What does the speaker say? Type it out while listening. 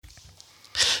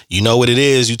You know what it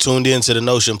is. You tuned in to the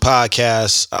Notion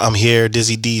Podcast. I'm here,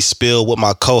 Dizzy D Spill, with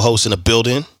my co-host in the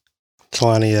building.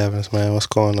 Jelani Evans, man. What's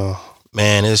going on?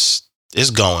 Man, it's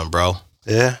going, bro.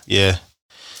 Yeah? Yeah.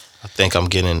 I think I'm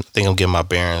getting my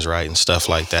bearings right and stuff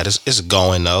like that. It's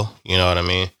going though. You know what I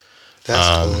mean?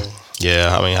 That's cool.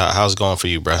 Yeah. I mean, how's it going for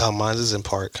you, bro? Mine is in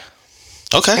park.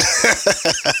 Okay.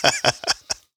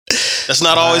 That's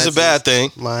not always a bad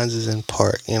thing. Mine's is in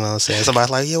park. You know what I'm saying? Somebody's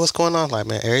like, yeah, what's going on? Like,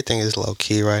 man, everything is low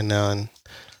key right now, and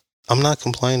I'm not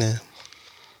complaining.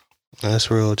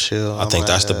 That's real chill. I think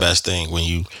that's the best thing when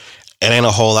it ain't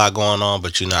a whole lot going on,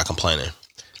 but you're not complaining.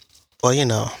 Well, you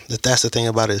know, that's the thing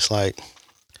about it. It's like,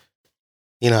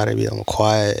 you know how they be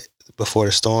quiet before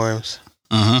the storms?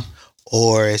 Mm-hmm.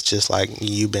 Or it's just like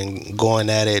you've been going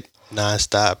at it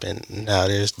nonstop and now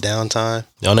there's downtime.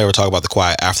 They'll never talk about the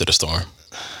quiet after the storm.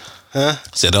 Huh?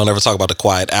 Said they'll never talk about the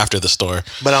quiet after the storm.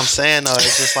 But I'm saying, though,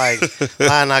 it's just like,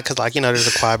 why not? Because, like, you know, there's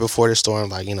a quiet before the storm.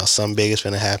 Like, you know, something big is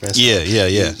going to happen. So yeah,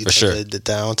 you for sure. The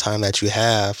downtime that you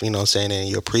have, you know what I'm saying, and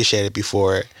you appreciate it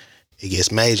before it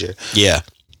gets major. Yeah.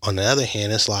 On the other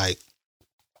hand, it's like,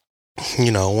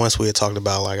 you know, once we had talked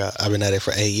about, like, I've been at it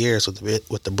for 8 years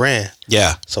with the brand.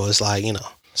 Yeah. So it's like, you know,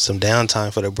 some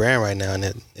downtime for the brand right now. And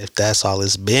if that's all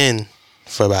it's been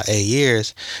for about 8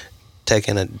 years,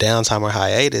 taking a downtime or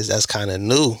hiatus, that's kind of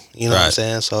new. You know what I'm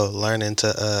saying? So learning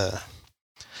to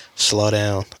slow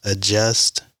down,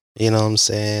 adjust, you know what I'm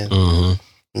saying?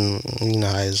 Mm-hmm. You know,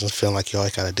 I just feel like you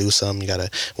always got to do something. You got to,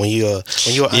 when you're an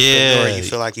entrepreneur, you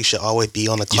feel like you should always be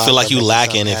on the clock. You feel like you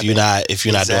lacking if you're not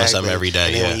doing something every day.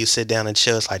 And then when you sit down and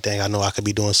chill, it's like, dang, I know I could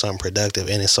be doing something productive.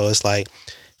 And so it's like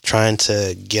trying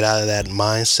to get out of that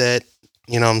mindset,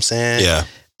 you know what I'm saying? Yeah.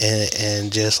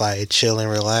 And just like chill and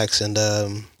relax. And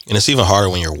it's even harder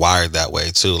when you're wired that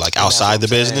way too, like outside the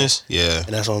business. Yeah.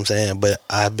 And that's what I'm saying. But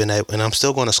I've been able, and I'm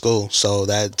still going to school, so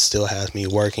that still has me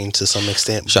working to some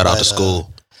extent. Shout out to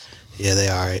school. Yeah, they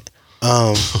all right.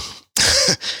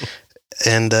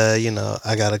 And you know,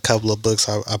 I got a couple of books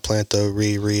I plan to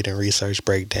read and research,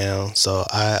 break down. So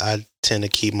I tend to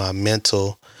keep my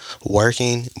mental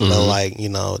working, but like, you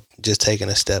know, just taking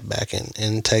a step back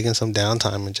and taking some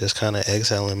downtime and just kind of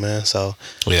exhaling, man. So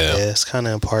yeah, it's kind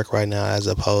of in park right now as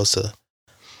opposed to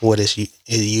what it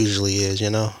usually is,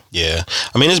 you know? Yeah.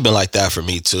 I mean, it's been like that for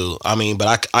me too. I mean,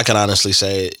 but I can honestly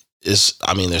say there's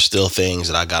still things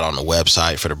that I got on the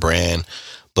website for the brand,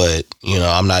 but you know,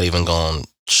 I'm not even going to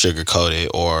sugarcoat it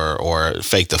or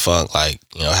fake the funk, like,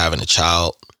 you know, having a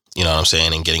child, you know what I'm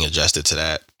saying, and getting adjusted to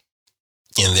that.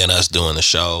 And then us doing the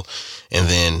show, and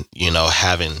then, you know,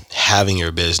 having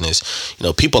your business. You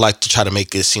know, people like to try to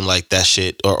make it seem like that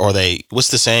shit, or they, what's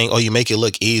the saying? Oh, you make it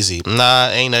look easy. Nah,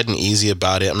 ain't nothing easy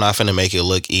about it. I'm not finna make it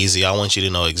look easy. I want you to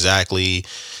know exactly,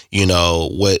 you know,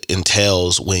 what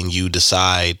entails when you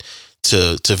decide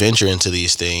to venture into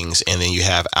these things, and then you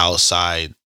have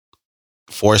outside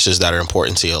forces that are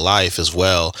important to your life as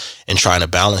well, and trying to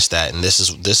balance that. And this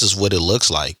is what it looks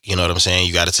like. You know what I'm saying?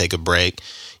 You got to take a break.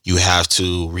 You have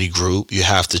to regroup. You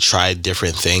have to try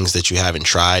different things that you haven't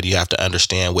tried. You have to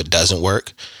understand what doesn't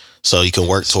work, so you can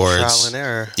work towards trial and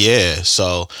error. Yeah.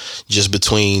 So just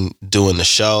between doing the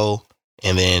show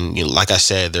and then, you know, like I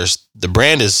said, the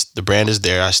brand is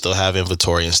there. I still have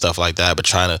inventory and stuff like that, but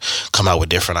trying to come out with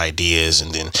different ideas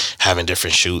and then having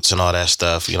different shoots and all that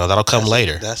stuff, you know, that'll come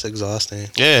later. That's exhausting.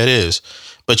 Yeah, it is.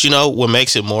 But, you know, what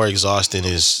makes it more exhausting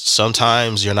is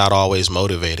sometimes you're not always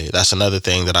motivated. That's another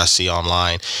thing that I see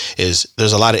online is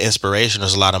there's a lot of inspiration,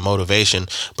 there's a lot of motivation,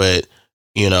 but,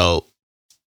 you know,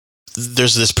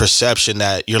 there's this perception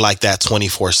that you're like that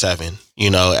 24/7, you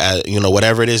know,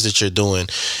 whatever it is that you're doing.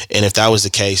 And if that was the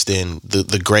case, then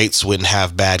the greats wouldn't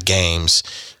have bad games,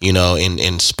 you know,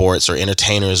 in sports, or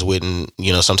entertainers wouldn't,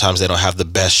 you know, sometimes they don't have the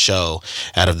best show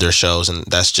out of their shows. And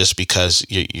that's just because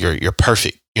you're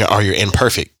perfect. You're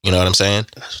imperfect. You know what I'm saying?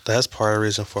 That's part of the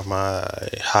reason for my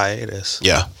hiatus.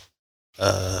 Yeah.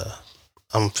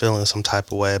 I'm feeling some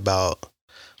type of way about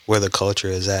where the culture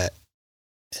is at.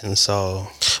 And so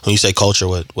when you say culture,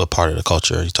 what part of the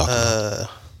culture are you talking about?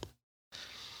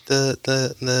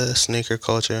 The sneaker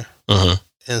culture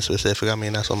in specific. I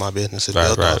mean, that's what my business is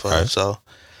built off of. So,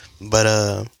 but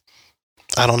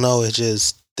I don't know. It's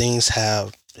just things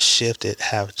have shifted,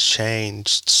 have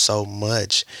changed so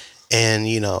much. And,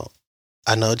 you know,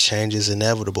 I know change is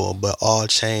inevitable, but all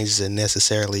change isn't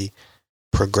necessarily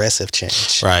progressive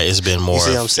change. Right. It's been more. You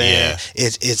see what I'm saying? Yeah.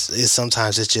 It's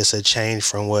sometimes it's just a change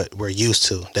from what we're used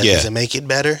to. That doesn't make it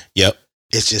better. Yep.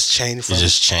 It's just changed It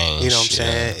just changed. You know what I'm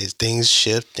saying? It's, things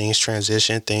shift, things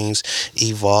transition, things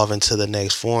evolve into the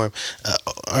next form.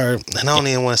 Or I don't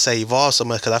even want to say evolve so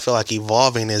much because I feel like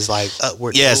evolving is like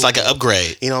upward. Yeah, it's like an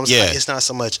upgrade. You know what I'm saying? It's not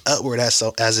so much upward as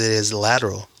it is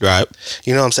lateral. Right.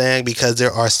 You know what I'm saying? Because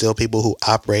there are still people who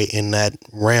operate in that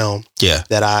realm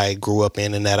that I grew up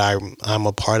in and that I'm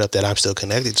a part of, that I'm still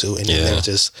connected to. And then there's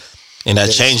just... And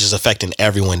that change is affecting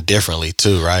everyone differently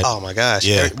too, right? Oh my gosh.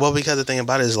 Yeah. Well, because the thing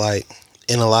about it is like,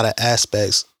 in a lot of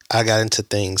aspects, I got into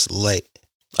things late.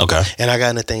 Okay. And I got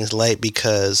into things late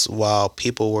because while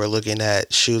people were looking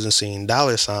at shoes and seeing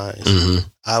dollar signs,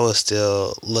 I was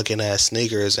still looking at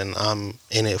sneakers, and I'm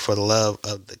in it for the love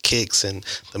of the kicks and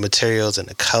the materials and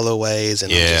the colorways.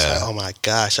 And I'm just like, oh my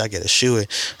gosh, I get a shoe. And,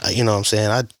 you know what I'm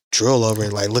saying? I drool over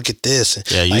it, like, look at this. And,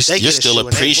 yeah, like, you're still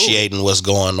appreciating what's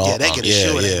going on. Yeah, they get a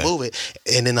shoe and they move it.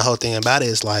 And then the whole thing about it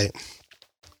is like,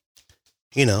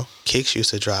 you know, kicks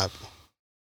used to drop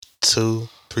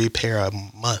 2-3 pair a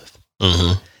month,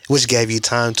 which gave you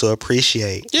time to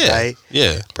appreciate, right?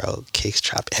 Yeah, bro, kicks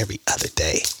drop every other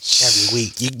day, every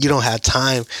week. You don't have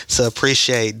time to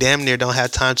appreciate. Damn near don't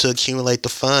have time to accumulate the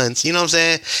funds. You know what I'm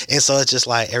saying? And so it's just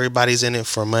like everybody's in it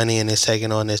for money, and it's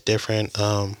taking on this different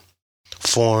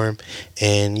form.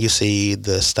 And you see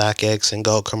the StockX and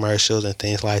Gold commercials and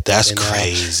things like that. That's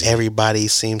crazy. Everybody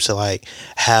seems to like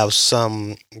have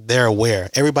some. They're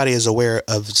aware. Everybody is aware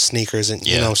of sneakers, and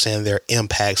you know what I'm saying, their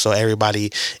impact. So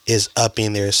everybody is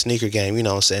upping their sneaker game. You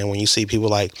know what I'm saying? When you see people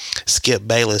like Skip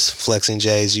Bayless flexing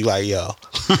J's, you like, yo.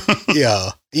 You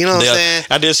know what I'm saying?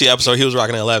 I did see an episode. He was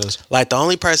rocking the 11s. Like, the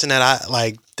only person that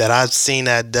I've seen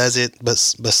that does it,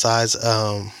 besides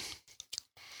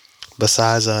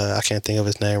I can't think of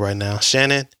his name right now.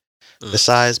 Shannon.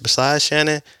 Besides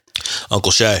Shannon.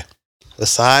 Uncle Shay.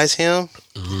 Besides him,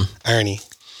 Ernie.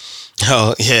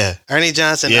 Oh yeah, Ernie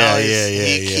Johnson. He does.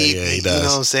 You know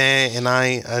what I'm saying?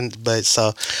 And but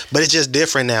it's just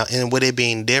different now. And with it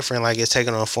being different, like, it's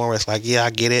taking on a form where it's like, yeah, I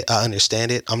get it, I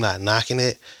understand it. I'm not knocking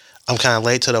it. I'm kind of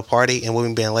late to the party, and with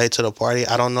me being late to the party,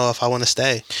 I don't know if I want to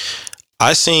stay.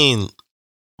 I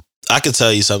could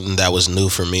tell you something that was new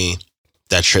for me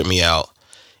that tripped me out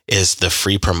is the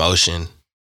free promotion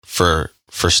for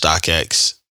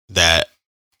StockX that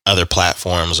other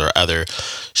platforms or other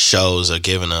shows are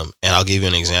giving them. And I'll give you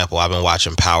an example. I've been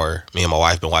watching Power. Me and my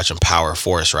wife been watching Power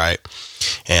Force, right?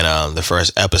 And the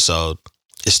first episode,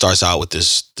 it starts out with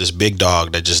this big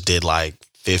dog that just did like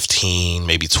 15,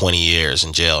 maybe 20 years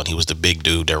in jail, and he was the big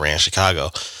dude that ran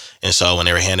Chicago. And so when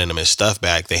they were handing him his stuff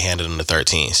back, they handed him the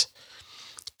 13s.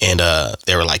 And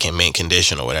they were like in mint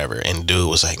condition or whatever. And the dude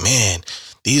was like, man,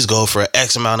 these go for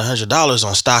X amount of $100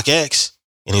 on StockX.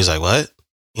 And he was like, what?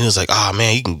 He was like, oh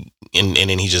man, you can. And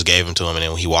then he just gave them to him, and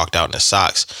then he walked out in his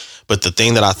socks. But the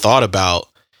thing that I thought about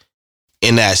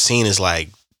in that scene is like,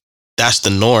 that's the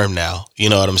norm now. You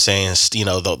know what I'm saying? You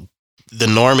know, the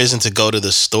norm isn't to go to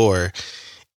the store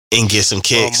and get some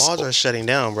kicks. Well, malls are shutting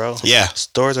down, bro. Yeah.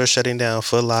 Stores are shutting down.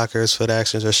 Foot Lockers, Foot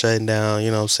Actions are shutting down.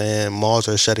 You know what I'm saying? Malls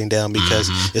are shutting down because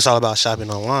it's all about shopping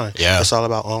online. Yeah. It's all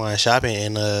about online shopping.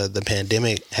 And the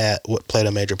pandemic played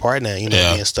a major part in that, you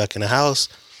know, being stuck in the house.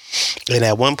 And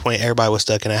at one point, everybody was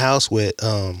stuck in the house with,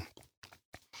 I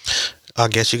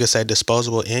guess you could say,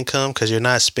 disposable income, because you're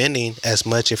not spending as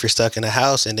much if you're stuck in the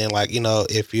house. And then, like, you know,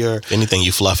 if anything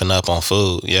you fluffing up on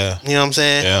food. Yeah. You know what I'm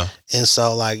saying? Yeah. And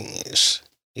so, like,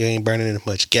 you ain't burning as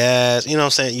much gas. You know what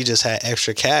I'm saying? You just had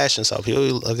extra cash. And so people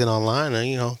looking online and,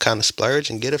 you know, kind of splurge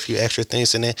and get a few extra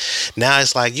things. And then now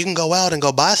it's like, you can go out and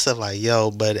go buy stuff like,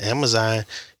 yo, but Amazon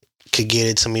could get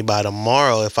it to me by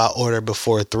tomorrow if I order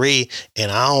before 3, and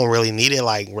I don't really need it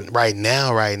like right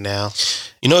now.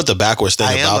 You know what the backwards thing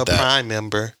about that? I am a Prime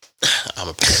member. I'm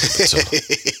a Prime member too.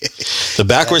 The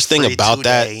backwards thing about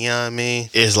that, you know what I mean,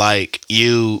 is like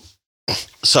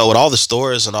so with all the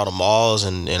stores and all the malls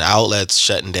and outlets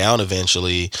shutting down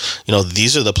eventually, you know,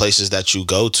 these are the places that you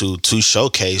go to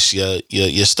showcase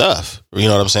your stuff. You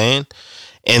know what I'm saying?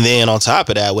 And then on top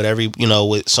of that,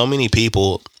 with so many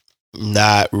people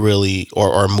not really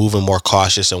or moving more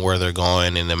cautious in where they're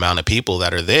going and the amount of people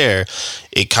that are there,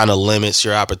 it kind of limits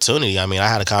your opportunity. I mean, I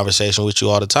had a conversation with you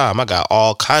all the time. I got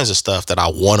all kinds of stuff that I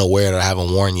want to wear that I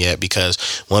haven't worn yet, because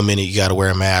 1 minute you got to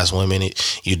wear a mask, 1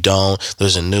 minute you don't.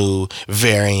 There's a new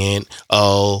variant,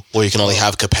 where you can only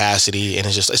have capacity, and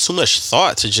it's too much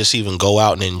thought to just even go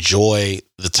out and enjoy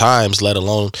the times, let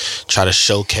alone try to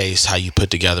showcase how you put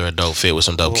together a dope fit with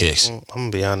some dope kicks. I'm gonna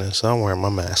be honest, I'm wearing my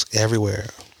mask everywhere.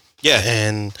 Yeah.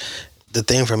 And the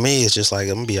thing for me is just like,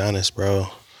 I'm gonna be honest, bro.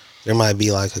 There might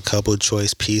be like a couple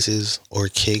choice pieces or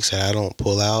kicks that I don't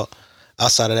pull out.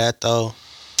 Outside of that, though,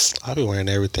 I be wearing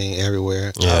everything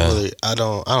everywhere. Yeah. I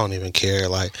don't even care.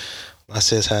 Like my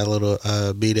sis had a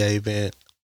little B-Day event,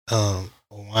 a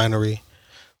winery.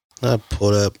 I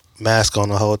pulled up mask on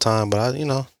the whole time, but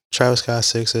Travis Scott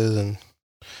sixes and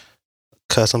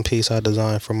custom piece I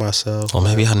designed for myself. Well,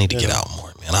 maybe I need to get out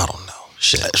more, man. I don't know.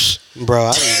 Shit.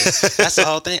 Bro, that's the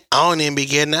whole thing. I don't even be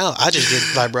getting out. I just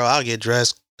get like, bro, I'll get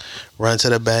dressed, run to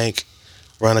the bank,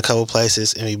 run a couple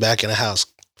places, and be back in the house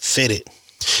fitted.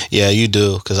 Yeah, you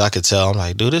do, because I could tell. I'm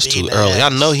like, dude, it's too early. I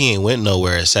know he ain't went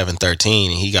nowhere at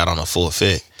 7:13, and he got on a full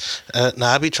fit.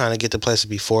 I be trying to get to places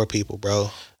before people,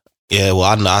 bro. Yeah, well,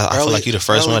 I know. I feel like you the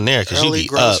first one there because you be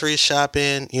grocery up.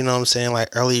 shopping. You know what I'm saying? Like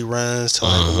early runs to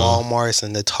like Walmarts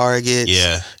and the Targets.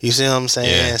 Yeah, you see what I'm saying?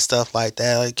 Yeah. Stuff like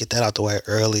that. Like get that out the way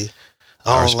early.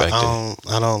 I respect it.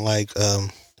 I don't like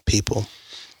people.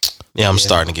 Yeah, I'm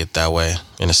starting to get that way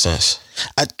in a sense.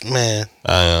 I am.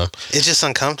 It's just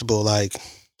uncomfortable. Like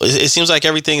it seems like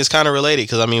everything is kind of related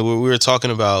because I mean we were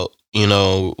talking about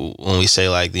when we say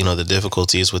like the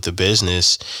difficulties with the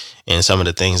business and some of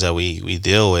the things that we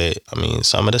deal with. I mean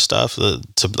some of the stuff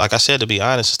like I said, to be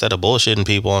honest, instead of bullshitting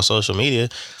people on social media,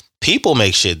 people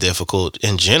make shit difficult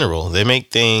in general. They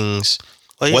make things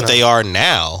they are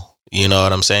now. You know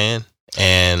what I'm saying?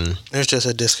 And there's just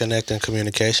a disconnect in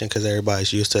communication because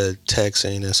everybody's used to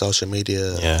texting and social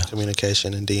media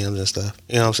communication and DMs and stuff.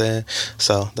 You know what I'm saying?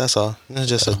 So that's all. It's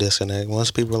just a disconnect. Once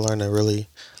people learn to really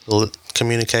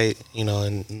communicate,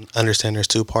 and understand there's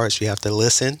two parts, you have to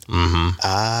listen.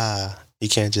 You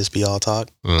can't just be all talk.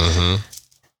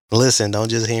 Listen, don't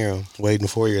just hear them waiting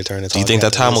for your turn to talk. Do you think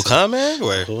that time will come, man?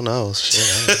 Or? Who knows?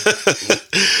 Shit,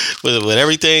 with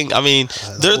everything, I mean,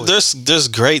 there's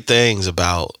great things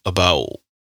about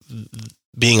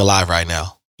being alive right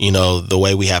now. The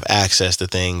way we have access to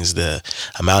things, the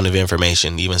amount of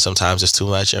information, even sometimes it's too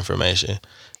much information,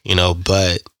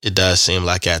 but it does seem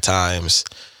like at times,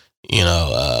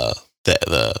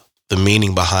 the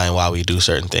meaning behind why we do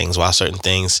certain things, why certain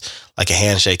things like a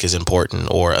handshake is important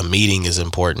or a meeting is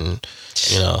important,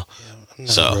 I'm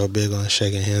not real big on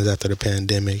shaking hands after the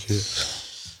pandemic.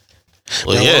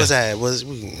 Well, man, what was that?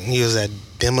 He was that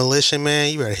demolition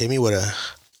man? You better hit me with a.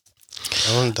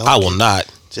 I will not.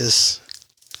 Just.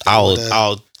 I'll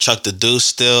chuck the deuce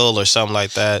still or something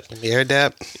like that. Air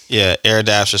dap. Yeah, air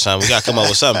daps or something. We gotta come up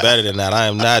with something better than that.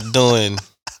 I'm not doing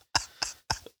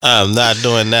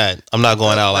that. I'm not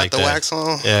going out like the that. Wax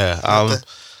on. Yeah,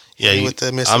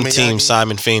 I'm Team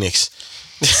Simon Phoenix.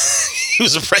 He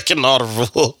was breaking all the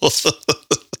rules.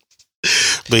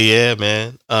 But yeah,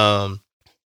 man.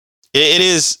 It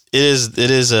is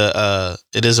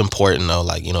important though,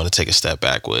 like, to take a step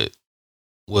back with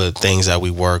things that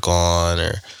we work on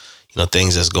or,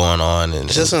 things that's going on. And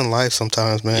just in life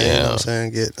sometimes, man. You know what I'm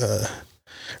saying? Get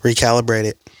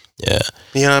recalibrated. Yeah.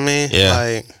 You know what I mean? Yeah.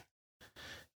 Like,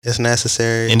 it's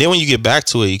necessary. And then when you get back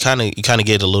to it, you kind of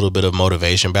get a little bit of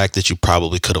motivation back that you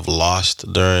probably could have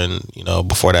lost during,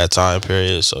 before that time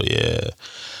period. So yeah.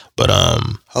 But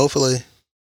hopefully.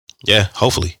 Yeah,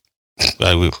 hopefully.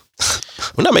 Like we're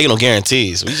not making no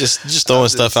guarantees. We just throwing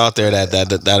stuff out there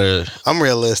that are. I'm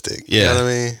realistic. Yeah. You know what I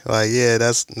mean? Like, yeah,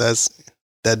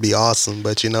 that'd be awesome.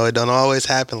 But it don't always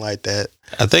happen like that.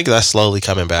 I think that's slowly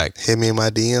coming back. Hit me in my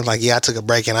DMs. Like, yeah, I took a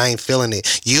break and I ain't feeling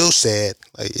it. You said,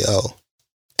 like, yo.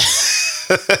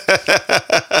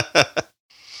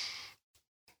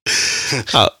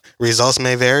 Results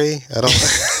may vary. I don't.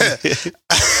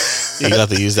 You have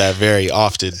to use that very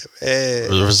often.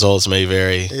 The results may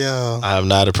vary. Yeah, I'm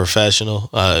not a professional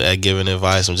at giving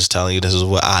advice. I'm just telling you this is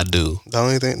what I do. The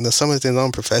only thing, some of the things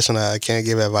I'm professional at, I can't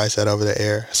give advice at over the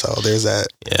air. So there's that.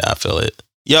 Yeah, I feel it.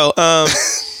 Yo,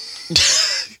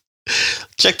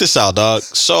 check this out, dog.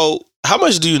 So, how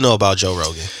much do you know about Joe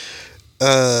Rogan?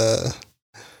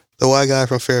 The white guy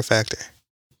from Fear Factor.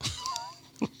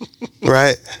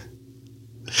 Right?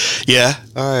 Yeah.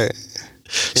 All right.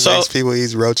 He makes people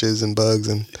eat roaches and bugs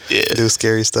and do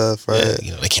scary stuff, right?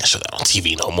 Yeah, they can't show that on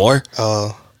TV no more.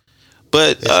 Oh.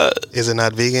 But is it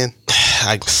not vegan?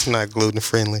 It's not gluten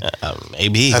friendly.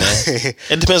 Maybe, man.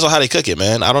 It depends on how they cook it,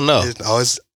 man. I don't know.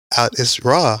 It's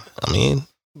raw. I mean,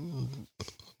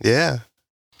 yeah.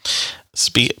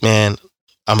 Man,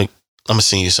 I'm gonna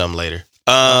send you something later.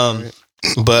 But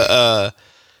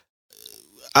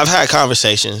I've had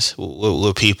conversations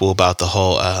with people about the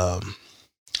whole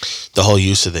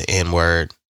use of the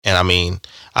N-word. And I mean,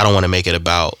 I don't want to make it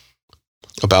about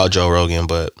Joe Rogan,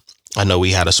 but I know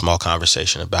we had a small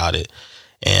conversation about it.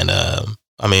 And I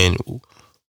mean,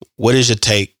 what is your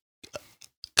take?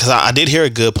 Because I did hear a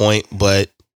good point,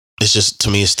 but it's just, to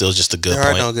me, it's still just a good point.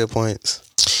 There are no good points.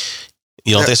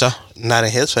 You don't think so? Not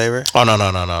in his favor. Oh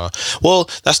no. Well,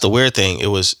 that's the weird thing. It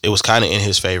was kind of in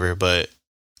his favor, but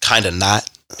kind of not.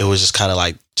 It was just kind of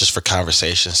like just for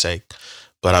conversation's sake.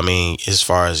 But I mean, as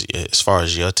far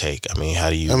as your take, I mean, how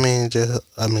do you?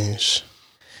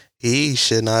 He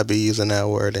should not be using that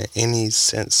word in any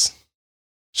sense,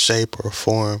 shape, or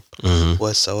form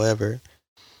whatsoever,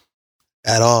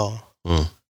 at all. Mm.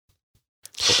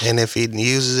 And if he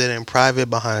uses it in private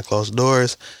behind closed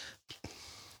doors,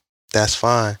 that's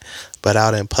fine. But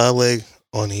out in public,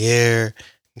 on the air,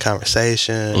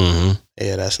 conversation,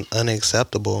 yeah, that's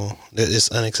unacceptable. It's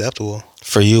unacceptable.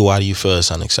 For you, why do you feel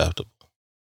it's unacceptable?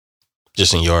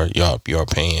 Just in your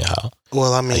opinion, how?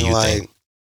 Well, I mean, like,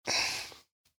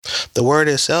 the word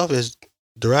itself is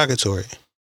derogatory.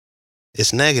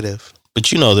 It's negative. But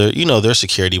their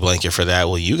security blanket for that.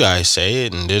 Well, you guys say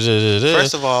it, and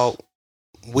First of all,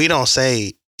 we don't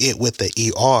say it with the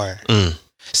ER.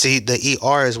 See, the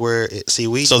ER is where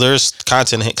So there's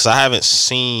content because I haven't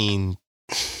seen.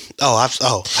 I've seen.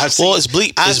 Well, it's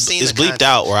bleeped. It's bleeped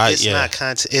out where It's not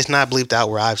content. It's not bleeped out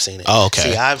where I've seen it. Oh,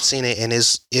 okay. See, I've seen it and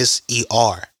it's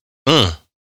ER.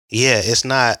 Yeah, it's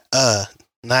not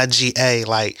GA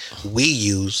like we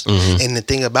use. And the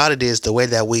thing about it is the way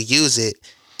that we use it,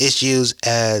 it's used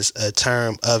as a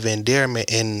term of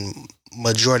endearment in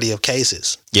majority of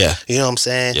cases. Yeah, you know what I'm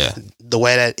saying. Yeah, the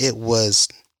way that it was.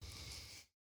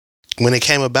 When it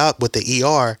came about with the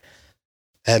ER,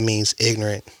 that means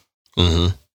ignorant.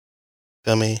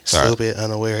 Feel me? Right. Stupid,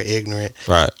 unaware, ignorant.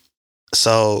 Right.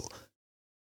 So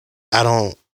I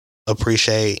don't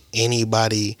appreciate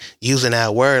anybody using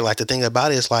that word. Like, the thing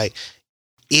about it is, like,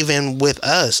 even with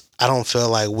us, I don't feel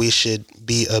like we should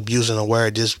be abusing a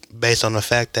word just based on the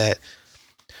fact that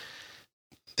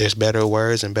there's better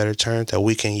words and better terms that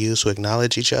we can use to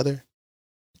acknowledge each other.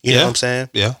 You know what I'm saying?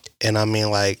 Yeah. And I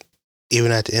mean, like,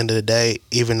 even at the end of the day,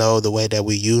 even though the way that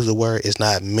we use the word is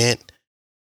not meant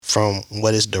from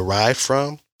what it's derived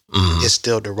from, it's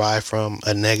still derived from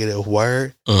a negative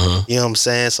word. You know what I'm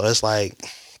saying? So it's like,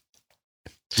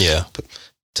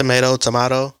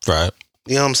 tomato. Right.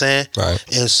 You know what I'm saying? Right.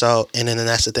 And then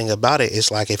that's the thing about it.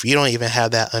 It's like, if you don't even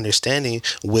have that understanding,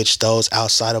 which those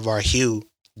outside of our hue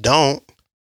don't,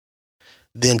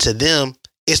 then to them,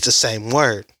 it's the same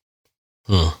word.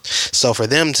 So for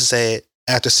them to say it,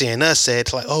 after seeing us say it,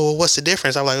 it's like, oh, well, what's the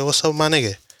difference? I'm like, what's up, my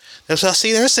nigga? So I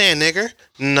see they're saying nigger.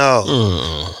 No.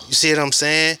 You see what I'm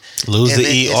saying? Lose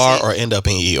the ER or end up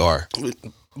in ER.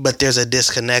 But there's a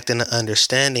disconnect in the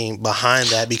understanding behind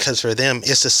that, because for them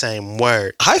it's the same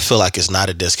word. I feel like it's not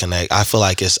a disconnect. I feel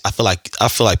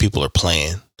like people are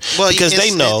playing. Well, because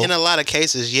they know in a lot of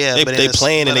cases, yeah, they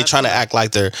playing and they trying to act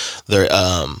like they're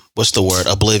what's the word,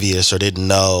 oblivious, or didn't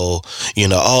know.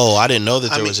 Oh, I didn't know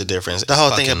that there was a difference. The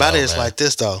whole thing about it is like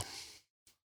this, though.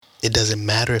 It doesn't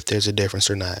matter if there's a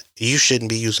difference or not. You shouldn't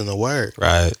be using the word,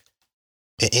 right,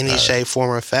 in any shape,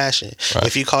 form, or fashion. Right.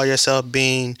 If you call yourself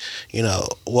being,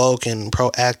 woke and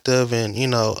proactive, and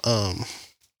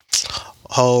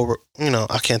whole,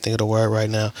 I can't think of the word right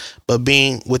now, but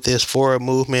being with this forward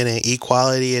movement and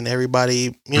equality and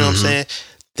everybody, you know what I'm saying?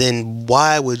 Then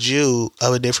why would you,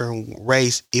 of a different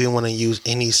race, even want to use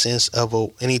any sense of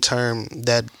any term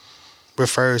that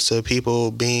refers to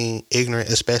people being ignorant,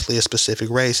 especially a specific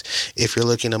race, if you're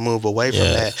looking to move away from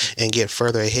that and get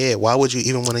further ahead? Why would you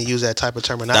even want to use that type of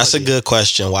terminology? That's a good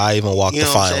question. Why even walk the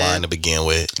fine line to begin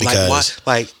with? Because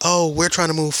we're trying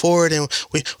to move forward and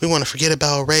we want to forget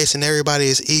about race and everybody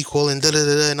is equal and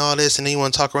and all this, and then you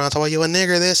want to talk about you a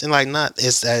nigger this and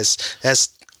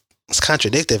it's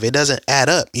contradictory. It doesn't add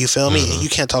up. You feel me? You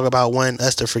can't talk about wanting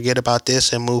us to forget about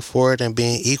this and move forward and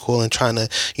being equal and trying to,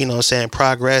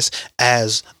 progress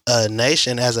as a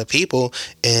nation, as a people,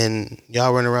 and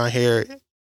y'all running around here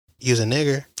using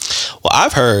nigger. Well, I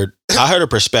heard a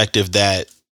perspective that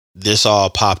this all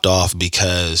popped off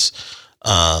because,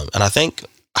 and I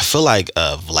feel like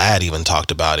Vlad even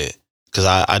talked about it, because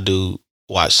I do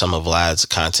watch some of Vlad's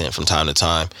content from time to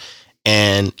time,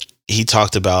 and he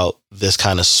talked about this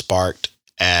kind of sparked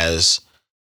as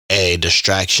a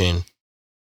distraction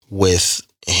with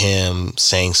him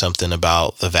saying something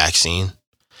about the vaccine.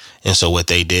 And so what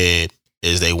they did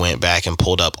is they went back and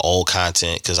pulled up old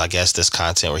content, because I guess this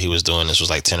content where he was doing this was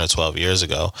like 10 or 12 years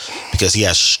ago, because he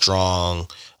has strong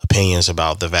opinions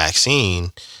about the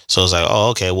vaccine. So it's like,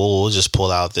 oh, okay, well, we'll just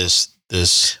pull out this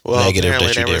negative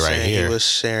that you did right here. He was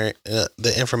sharing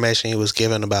the information he was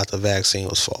given about the vaccine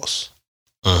was false.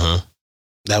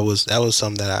 That was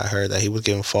something that I heard, that he was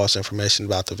giving false information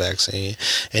about the vaccine,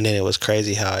 and then it was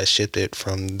crazy how it shifted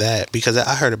from that, because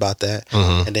I heard about that,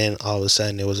 and then all of a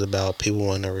sudden it was about people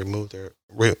wanting to remove their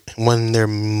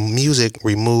music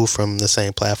removed from the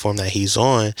same platform that he's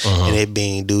on, and it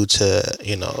being due to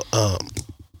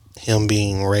him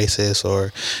being racist,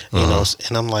 or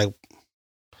and I'm like,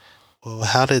 well,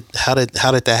 how did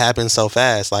that happen so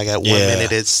fast? Like, at 1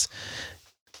 minute it's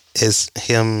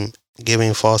him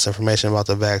giving false information about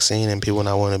the vaccine and people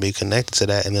not wanting to be connected to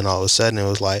that, and then all of a sudden it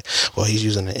was like, well, he's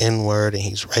using the N-word and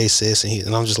he's racist,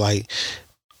 and I'm just like,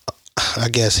 I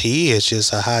guess he is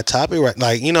just a hot topic, right?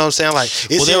 Like, you know what I'm saying? Like,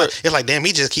 it's like, damn,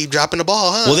 he just keep dropping the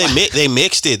ball, huh? Well, they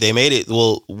mixed it. They made it.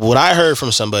 Well, what I heard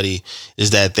from somebody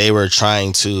is that they were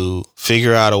trying to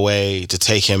figure out a way to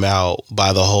take him out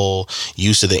by the whole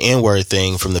use of the N-word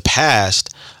thing from the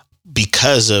past,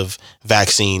 because of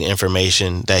vaccine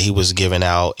information that he was giving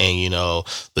out, and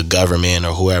the government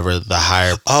or whoever the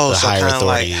higher authority.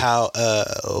 Like how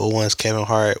once Kevin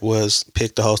Hart was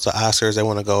picked to host the Oscars, they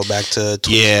want to go back to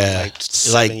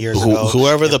 7 years ago.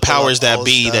 Whoever the powers that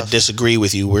be that disagree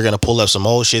with you, we're gonna pull up some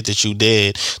old shit that you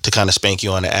did to kind of spank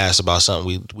you on the ass about something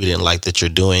we didn't like that you're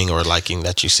doing or liking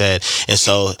that you said. And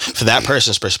so for that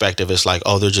person's perspective, it's like,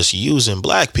 oh, they're just using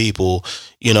black people.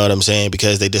 You know what I'm saying?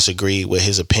 Because they disagree with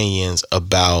his opinions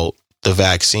about the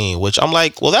vaccine, which I'm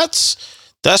like, well, that's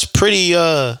pretty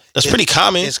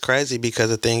common. It's crazy, because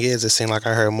the thing is, it seemed like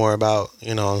I heard more about,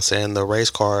 the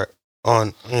race card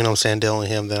on, dealing with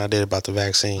him than I did about the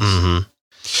vaccines.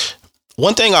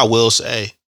 One thing I will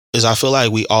say is I feel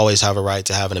like we always have a right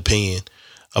to have an opinion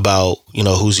about,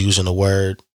 who's using the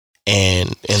word and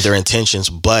their intentions.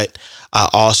 But I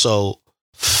also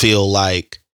feel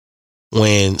like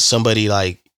when somebody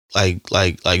like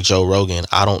Joe Rogan,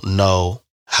 I don't know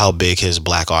how big his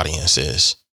black audience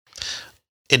is.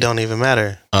 It don't even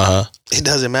matter. It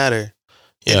doesn't matter.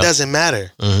 Yeah. It doesn't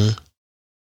matter.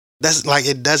 That's like,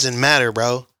 it doesn't matter,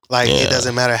 bro. Like, it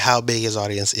doesn't matter how big his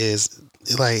audience is.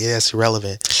 Like, that's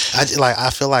irrelevant. I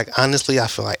feel like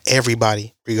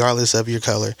everybody, regardless of your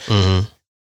color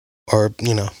or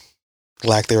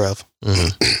lack thereof,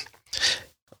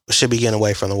 should be getting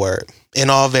away from the word in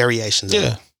all variations.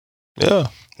 Yeah. Yeah.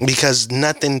 Because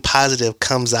nothing positive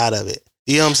comes out of it.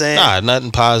 You know what I'm saying? Nah,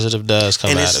 nothing positive does come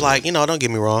out of it. And it's like, don't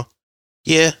get me wrong.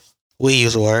 Yeah, we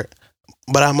use the word.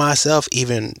 But I myself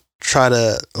even try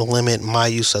to limit my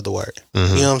use of the word. You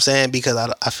know what I'm saying? Because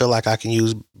I feel like I can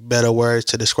use better words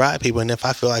to describe people. And if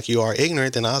I feel like you are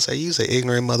ignorant, then I'll say, you say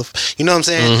ignorant motherfucker. You know what I'm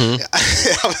saying?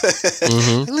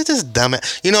 Let's just dumb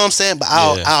it. You know what I'm saying? But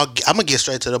I'm going to get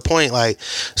straight to the point. Like,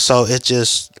 so it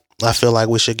just, I feel like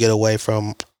we should get away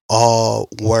from all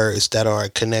words that are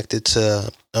connected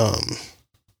to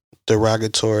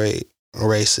derogatory,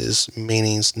 racist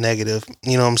meanings, negative.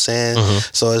 You know what I'm saying?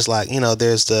 So it's like,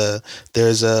 there's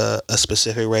a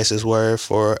specific racist word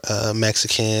for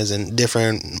Mexicans and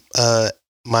different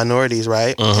minorities,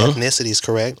 right? Ethnicities,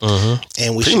 correct?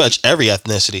 And we pretty much every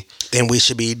ethnicity. And we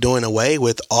should be doing away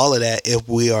with all of that if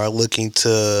we are looking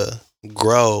to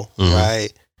grow, right?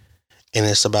 And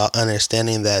it's about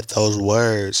understanding that those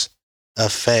words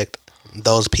affect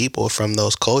those people from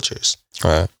those cultures.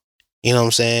 Right. You know what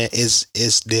I'm saying?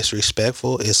 It's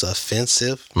disrespectful. It's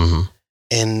offensive.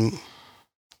 And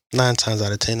 9 times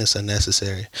out of 10, it's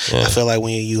unnecessary. I feel like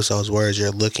when you use those words,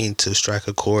 you're looking to strike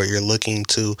a chord. You're looking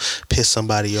to piss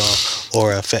somebody off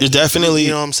or affect. You're definitely,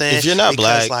 you know what I'm saying? If you're not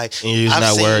black and you're using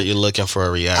that word, you're looking for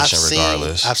a reaction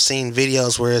regardless. I've seen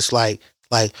videos where it's like,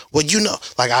 well,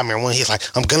 like I remember when he's like,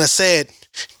 I'm going to say it.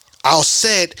 I'll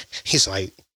say it. He's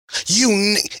like,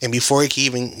 and before he could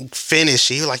even finish,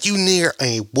 he was like, you near, and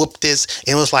he whooped this,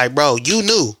 and it was like, bro, you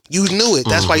knew it.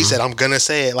 That's why he said, I'm gonna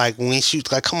say it. Like, when he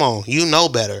shoots, like, come on, you know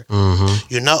better. Or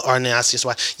now it's just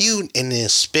like and then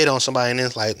spit on somebody, and then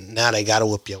it's like, now they gotta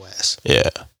whoop your ass. Yeah,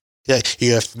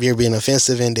 you're being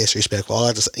offensive and disrespectful.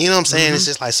 All this, you know what I'm saying? It's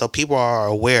just like, so people are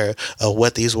aware of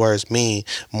what these words mean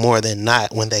more than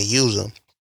not when they use them.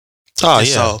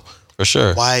 So for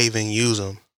sure, why even use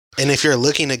them? And if you're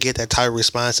looking to get that type of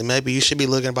response, then maybe you should be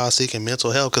looking about seeking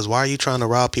mental health, because why are you trying to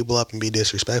rile people up and be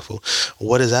disrespectful?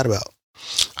 What is that about?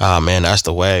 Man, that's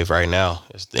the wave right now.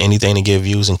 It's anything to get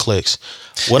views and clicks.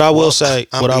 What I will say,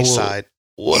 what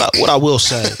I will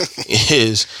say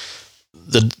is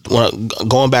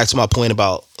going back to my point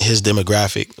about his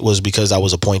demographic was because that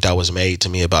was a point that was made to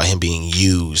me about him being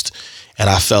used, and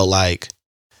I felt like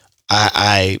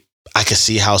I could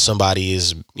see how somebody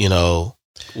is,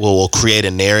 will create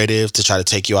a narrative to try to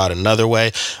take you out another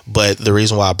way. But the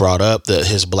reason why I brought up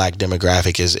his black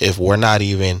demographic is if we're not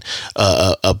even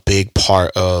a big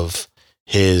part of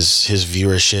his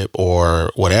viewership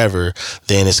or whatever,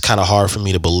 then it's kind of hard for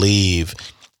me to believe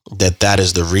that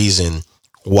is the reason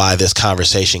why this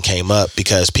conversation came up,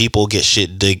 because people get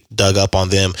shit dug up on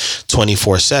them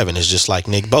 24/7. It's just like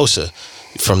Nick Bosa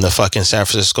from the fucking San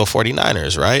Francisco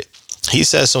 49ers, right? He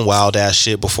said some wild ass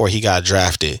shit before he got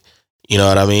drafted. You know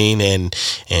what I mean? And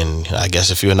I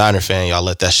guess if you're a Niner fan, y'all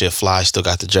let that shit fly. Still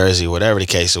got the jersey, whatever the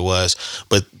case it was.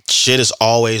 But shit is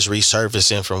always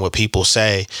resurfacing from what people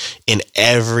say in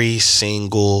every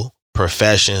single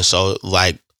profession. So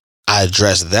like, I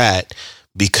address that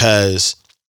because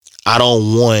I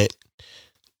don't want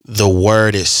the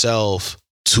word itself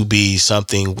to be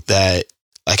something that,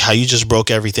 like how you just broke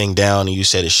everything down and you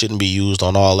said it shouldn't be used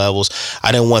on all levels.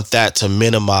 I didn't want that to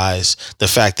minimize the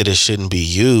fact that it shouldn't be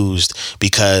used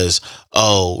because,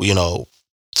 oh, you know,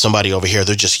 somebody over here,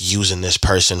 they're just using this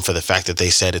person for the fact that they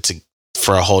said it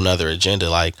for a whole nother agenda.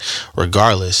 Like,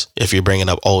 regardless if you're bringing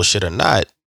up old shit or not,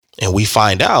 and we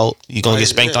find out, you're going to get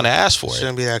spanked on the ass for it.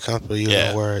 Shouldn't be that comfortable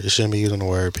using the word. It shouldn't be using the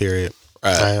word, period.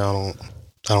 Right. I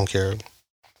don't care.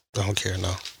 I don't care.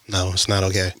 No, it's not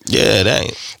okay. Yeah, it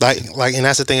ain't. Like, and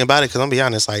that's the thing about it. Because I'm gonna be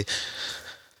honest. Like,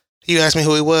 you asked me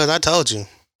who he was, I told you.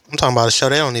 I'm talking about a show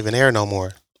they don't even air no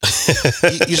more.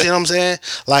 you see what I'm saying?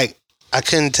 Like, I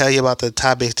couldn't tell you about the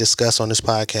topics discussed on this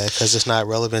podcast because it's not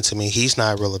relevant to me. He's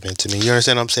not relevant to me. You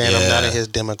understand what I'm saying? Yeah. I'm not in his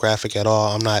demographic at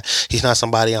all. He's not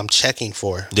somebody I'm checking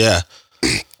for. Yeah.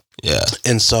 Yeah.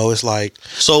 And so it's like,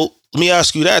 so let me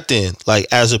ask you that then. Like,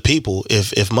 as a people,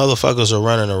 if motherfuckers are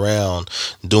running around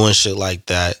doing shit like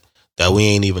that we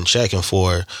ain't even checking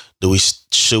for,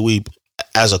 should we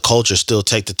as a culture still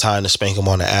take the time to spank them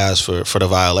on the ass for the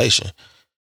violation?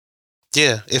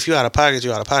 Yeah. If you out of pocket,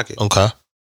 you out of pocket. Okay.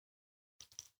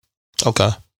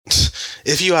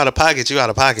 If you out of pocket, you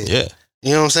out of pocket. Yeah.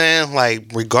 You know what I'm saying?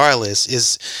 Like, regardless,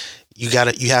 you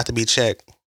have to be checked.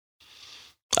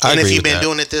 And if you've been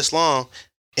doing it this long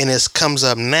and it comes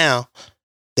up now,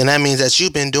 then that means that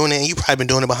you've been doing it and you probably been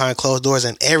doing it behind closed doors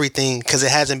and everything because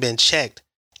it hasn't been checked.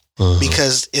 Mm-hmm.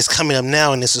 Because it's coming up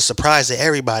now and it's a surprise to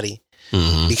everybody.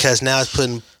 Mm-hmm. Because now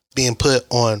it's being put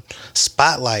on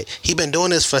spotlight. He been doing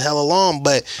this for hella long,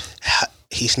 but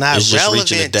he's not relevant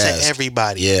to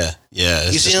everybody. Yeah.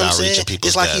 You see what I'm saying?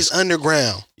 It's like he's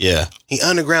underground. Yeah. He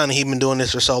underground and he been doing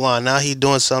this for so long. Now he's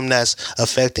doing something that's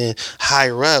affecting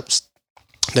higher ups.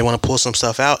 They want to pull some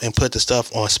stuff out and put the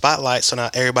stuff on spotlight so now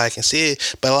everybody can see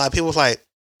it. But a lot of people like,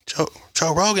 Joe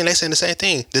Rogan, they saying the same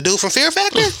thing. The dude from Fear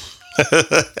Factor?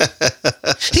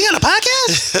 He got a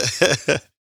podcast?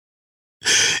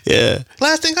 Yeah.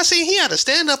 Last thing I seen, he had a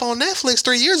stand-up on Netflix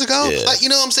 3 years ago. Yeah. Like, you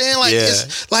know what I'm saying? Like,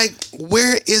 it's like,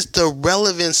 where is the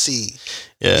relevancy?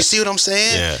 Yeah. You see what I'm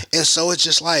saying? Yeah. And so it's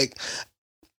just like,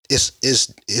 is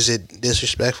it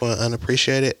disrespectful and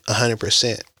unappreciated?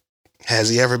 100%. Has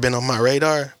he ever been on my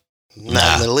radar?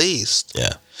 Not in the least.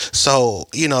 Yeah. So,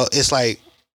 you know, it's like,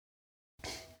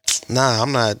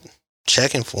 I'm not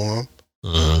checking for him.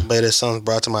 Mm-hmm. But if something's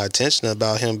brought to my attention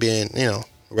about him being, you know,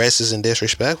 racist and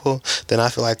disrespectful, then I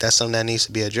feel like that's something that needs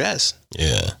to be addressed.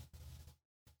 Yeah.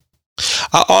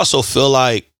 I also feel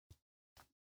like,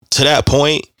 to that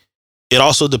point, it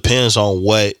also depends on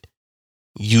what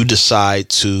you decide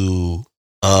to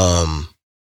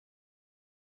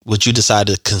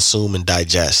consume and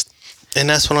digest. And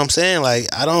that's what I'm saying. Like,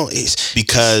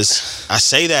 because I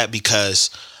say that because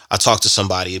I talked to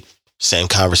somebody, same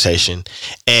conversation,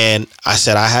 and I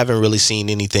said I haven't really seen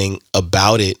anything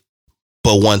about it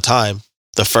but one time.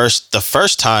 The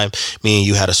first time me and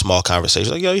you had a small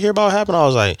conversation, like, yo, you hear about what happened? I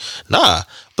was like, nah.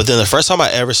 But then the first time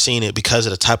I ever seen it, because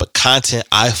of the type of content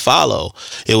I follow,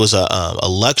 it was a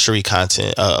luxury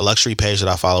content, a luxury page that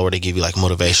I follow where they give you like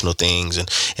motivational things, and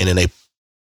then they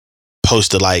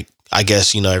posted, like, I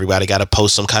guess, you know, everybody got to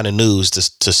post some kind of news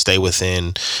to stay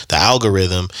within the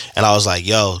algorithm. And I was like,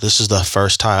 yo, this is the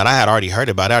first time. And I had already heard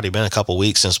about it. It had already been a couple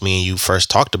weeks since me and you first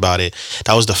talked about it.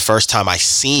 That was the first time I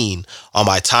seen on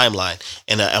my timeline.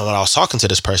 And when I was talking to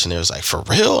this person, it was like, for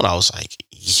real? And I was like,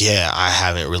 yeah, I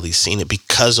haven't really seen it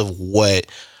because of what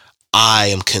I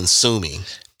am consuming.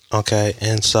 Okay.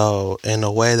 And so in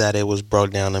the way that it was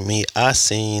broke down to me, I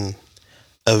seen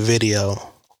a video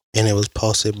and it was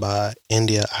posted by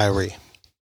India Irie.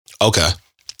 Okay.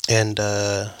 And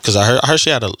because I heard she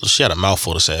had a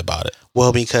mouthful to say about it.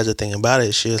 Well, because the thing about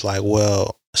it, she was like,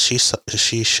 well, she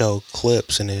showed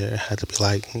clips and it had to be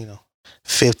like, you know,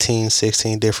 15,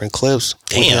 16 different clips.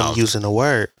 Damn. Using the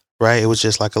word, right? It was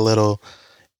just like a little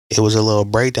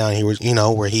breakdown. He was, you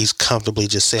know, where he's comfortably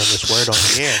just saying this word on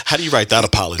the air. How do you write that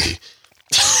apology?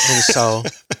 And so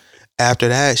after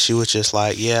that, she was just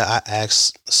like, yeah, I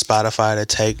asked Spotify to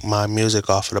take my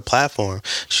music off of the platform.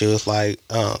 She was like,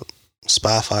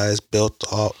 Spotify is built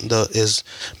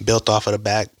off of the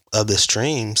back of the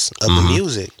streams of the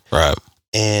music. Right.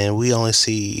 And we only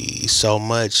see so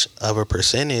much of a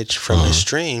percentage from the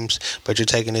streams, but you're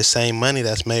taking the same money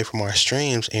that's made from our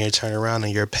streams and you're turning around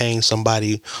and you're paying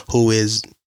somebody who is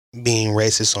being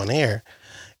racist on air.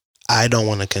 I don't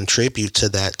want to contribute to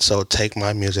that, so take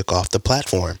my music off the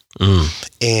platform.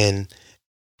 And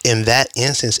in that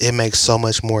instance, it makes so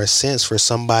much more sense for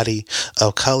somebody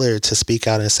of color to speak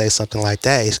out and say something like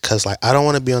that. It's because, like, I don't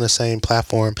want to be on the same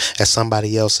platform as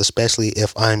somebody else, especially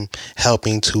if I'm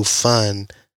helping to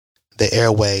fund the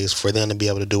airwaves for them to be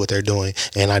able to do what they're doing,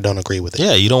 and I don't agree with it.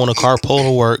 Yeah, you don't want to carpool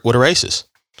to work with a racist,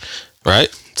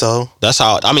 right? So that's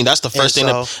how. I mean, that's the first thing.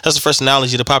 That's the first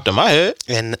analogy that popped in my head.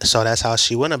 And so that's how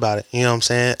she went about it. You know what I'm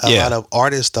saying? A lot of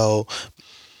artists, though,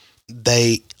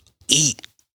 they eat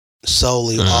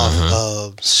solely off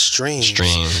of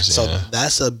streams. So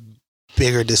that's a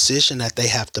bigger decision that they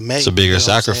have to make. It's a bigger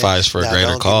sacrifice for a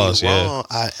greater cause. Yeah.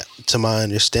 To my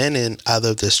understanding, out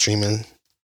of the streaming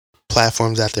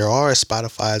platforms that there are,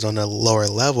 Spotify is on a lower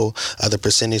level of the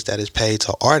percentage that is paid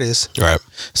to artists. Right.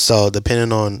 So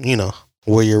depending on,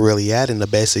 where you're really at and the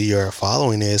base of your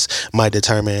following is might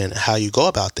determine how you go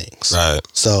about things. Right.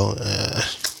 So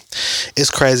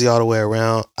it's crazy all the way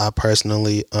around. I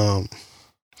personally,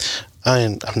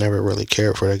 I've never really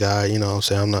cared for the guy, you know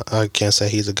what I'm saying? I can't say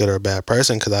he's a good or a bad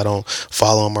person because I don't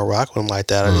follow him or rock with him like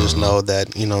that. I just know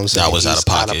that, you know what I'm saying? That was he's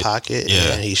out of pocket.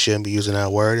 Yeah. And he shouldn't be using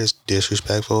that word. It's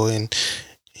disrespectful and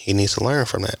he needs to learn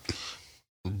from that.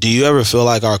 Do you ever feel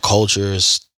like our culture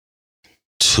is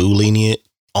too lenient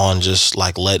on just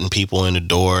like letting people in the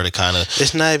door to kind of...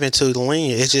 It's not even too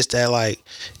lenient. It's just that like,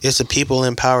 it's the people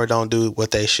in power don't do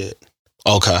what they should.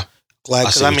 Okay. Like, I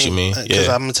see what you mean. Because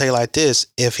I'm gonna tell you like this: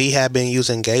 if he had been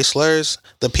using gay slurs,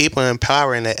 the people in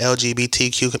power in the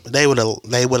LGBTQ they would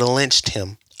have lynched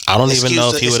him. I don't even know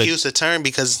if he would excuse the term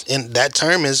because in that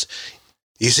term is,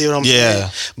 you see what I'm saying?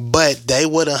 But they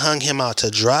would have hung him out to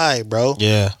dry, bro.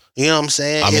 Yeah, you know what I'm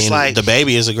saying? I mean, like the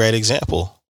baby is a great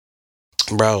example,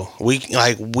 bro.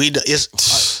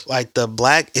 It's like the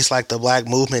black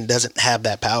movement doesn't have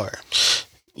that power.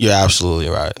 You're absolutely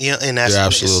right. Yeah, and that's You're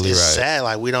absolutely it's right. sad.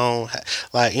 Like we don't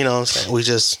like, you know what I'm saying? We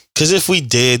just because if we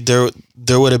did,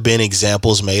 there would have been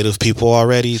examples made of people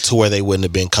already to where they wouldn't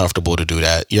have been comfortable to do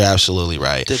that. You're absolutely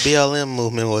right. The BLM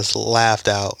movement was laughed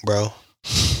out, bro.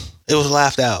 It was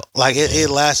laughed out. Like it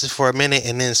lasted for a minute,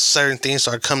 and then certain things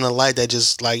started coming to light that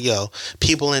just like,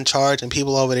 people in charge and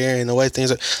people over there and the way things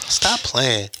are. Stop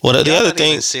playing. Well, the other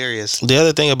thing, serious. The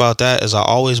other thing about that is I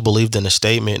always believed in the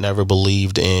statement, never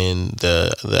believed in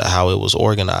the how it was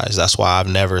organized. That's why I've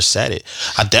never said it.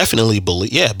 I definitely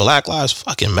believe, Black Lives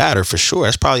fucking matter for sure.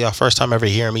 It's probably our first time ever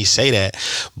hearing me say that,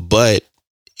 but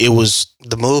it was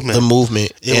the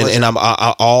movement, and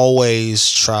I always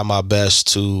try my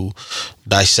best to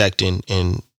dissect and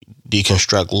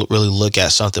deconstruct, really look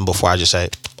at something before I just say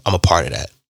I'm a part of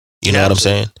that. You know what I'm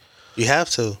saying? You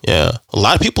have to. Yeah, a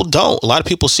lot of people don't. A lot of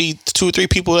people see 2 or 3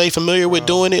 people they familiar with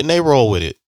doing it and they roll with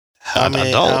it. I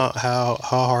don't. How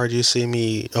hard you see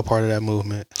me a part of that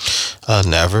movement?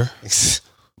 Never.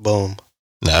 Boom.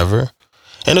 Never.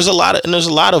 And there's a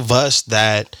lot of us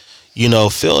that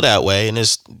feel that way, and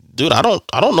it's, dude, I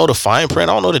don't know the fine print.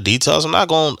 I don't know the details.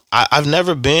 I've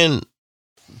never been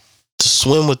to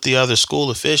swim with the other school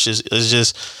of fish. It's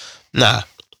just, nah,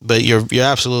 but you're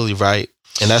absolutely right.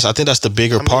 And I think that's the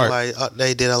bigger part. Like,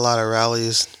 they did a lot of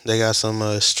rallies. They got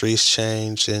some streets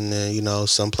changed, and then,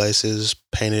 some places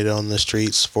painted on the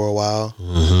streets for a while.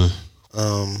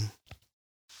 Mm-hmm.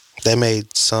 They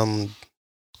made some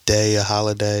day a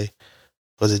holiday.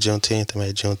 Was it Juneteenth? They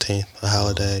made Juneteenth a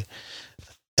holiday.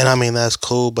 And I mean, that's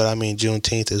cool, but I mean,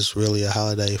 Juneteenth is really a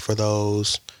holiday for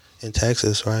those in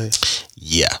Texas, right?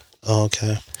 Yeah. Oh,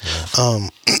 okay. Yeah.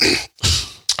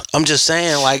 I'm just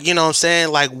saying, like, you know what I'm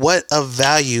saying? Like, what of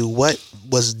value, what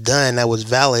was done that was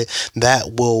valid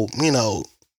that will,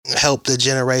 help the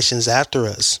generations after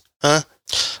us? Huh?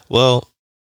 Well,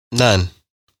 none.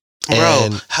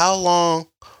 Bro, how long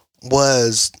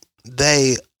was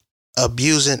they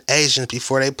abusing Asians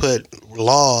before they put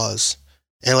laws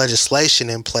and legislation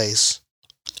in place?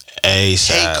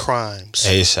 ASAP. Hate crimes.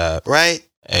 ASAP. Right?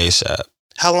 ASAP.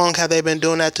 How long have they been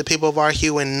doing that to people of our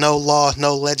hue and no law,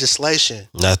 no legislation?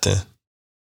 Nothing.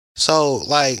 So,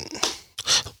 like...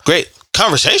 Great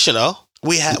conversation, though.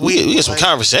 We get some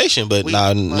conversation, but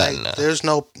nothing. There's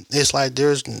no... It's like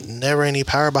there's never any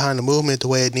power behind the movement the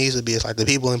way it needs to be. It's like the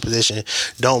people in position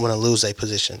don't want to lose their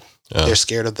position. Yeah. They're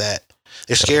scared of that.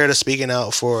 They're scared of speaking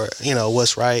out for,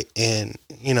 what's right and,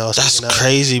 That's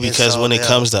crazy because when it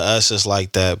comes to us, it's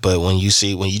like that. But when you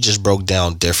just broke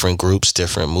down different groups,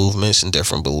 different movements, and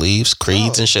different beliefs,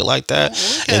 creeds, and shit like that,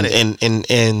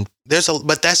 and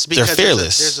but that's because they're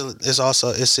fearless. There's also,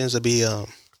 it seems to be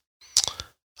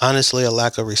honestly a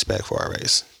lack of respect for our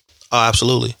race. Oh,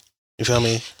 absolutely. You feel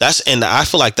me? And I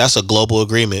feel like that's a global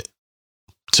agreement.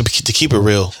 To keep it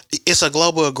real, it's a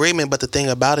global agreement. But the thing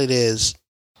about it is,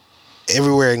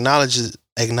 everywhere acknowledges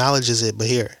it, but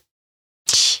here,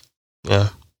 yeah.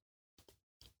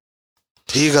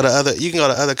 You can go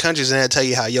to other countries and they'll tell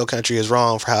you how your country is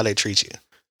wrong for how they treat you.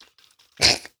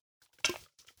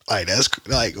 Like, that's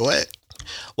like, what?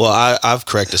 Well, I've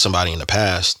corrected somebody in the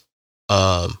past,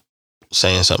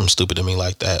 saying something stupid to me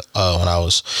like that when I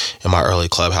was in my early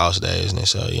Clubhouse days, and they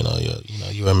said,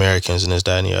 you Americans and this,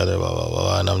 that, and the other, blah blah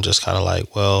blah, and I'm just kind of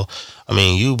like, well, I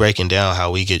mean, you breaking down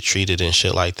how we get treated and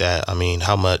shit like that. I mean,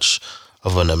 how much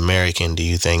of an American do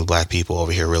you think black people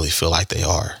over here really feel like they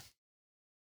are?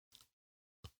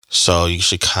 So you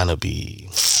should kind of be,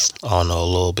 I don't know, a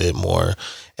little bit more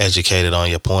educated on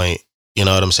your point. You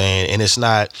know what I'm saying? And it's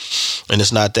not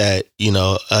that,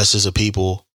 us as a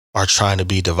people are trying to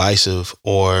be divisive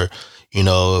or,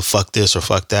 fuck this or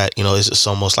fuck that. It's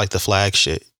almost like the flag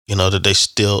shit, that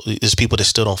there's people that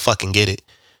still don't fucking get it.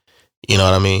 You know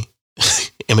what I mean?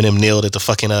 Eminem kneeled at the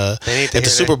fucking, at the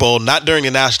Super Bowl, not during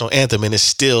the national anthem. And it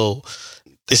still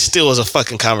is a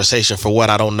fucking conversation for what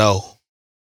I don't know.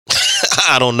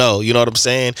 I don't know. You know what I'm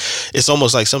saying? It's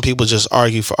almost like some people just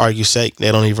argue for argue's sake.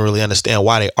 They don't even really understand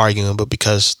why they're arguing, but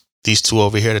because these two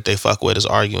over here that they fuck with is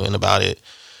arguing about it,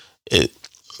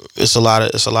 it's a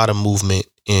lot of movement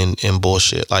in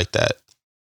bullshit like that.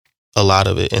 A lot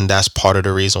of it. And that's part of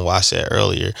the reason why I said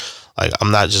earlier, like,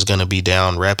 I'm not just gonna be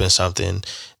down repping something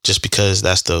just because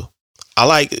they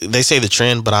say the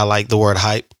trend, but I like the word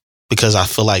hype because I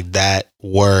feel like that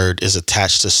word is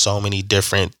attached to so many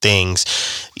different things.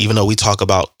 Even though we talk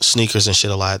about sneakers and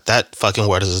shit a lot, that fucking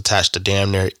word is attached to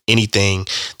damn near anything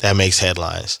that makes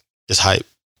headlines. It's hype.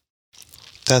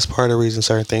 That's part of the reason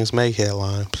certain things make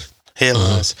headlines.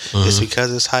 Mm-hmm. It's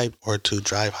because it's hype or to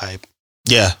drive hype.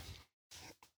 Yeah.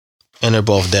 And they're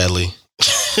both deadly.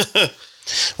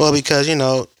 Well, because,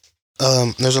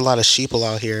 there's a lot of sheeple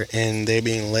out here and they're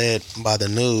being led by the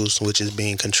news, which is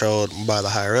being controlled by the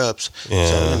higher ups. Yeah.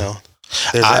 So,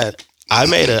 there's that. I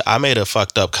made a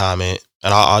fucked up comment,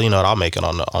 and I'll make it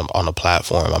on the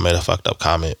platform. I made a fucked up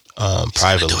comment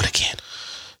privately. Do it again.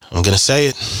 I'm gonna say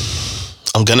it.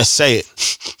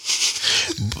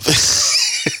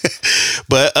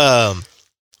 But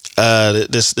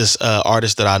this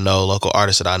artist that I know, local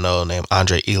artist that I know named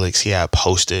Andre Elix, he had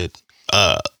posted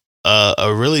a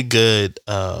really good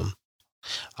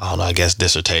I guess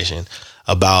dissertation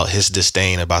about his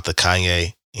disdain about the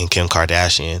Kanye and Kim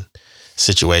Kardashian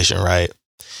situation, right?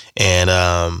 And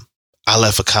I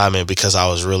left a comment because I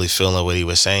was really feeling what he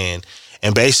was saying.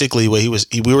 And basically we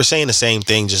were saying the same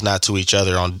thing, just not to each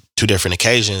other on two different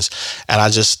occasions. And I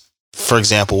just, for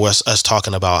example, us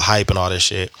talking about hype and all this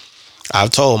shit,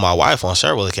 I've told my wife on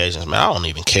several occasions, man, I don't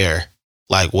even care.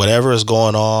 Like, whatever is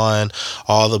going on,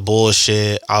 all the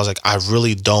bullshit, I was like, I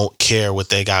really don't care what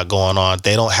they got going on.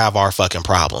 They don't have our fucking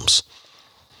problems.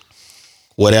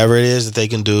 Whatever it is that they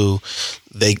can do,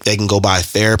 they can go buy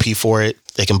therapy for it.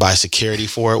 They can buy security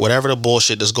for it. Whatever the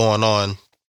bullshit that's going on,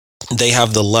 they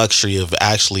have the luxury of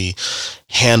actually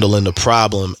handling the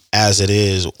problem as it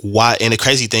is. Why? And the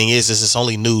crazy thing is it's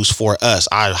only news for us.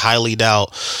 I highly doubt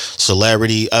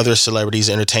other celebrities,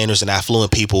 entertainers, and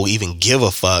affluent people even give a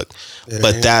fuck.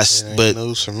 But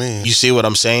news for me. You see what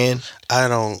I'm saying? I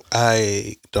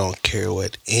don't care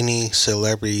what any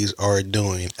celebrities are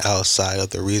doing outside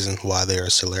of the reasons why they are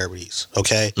celebrities.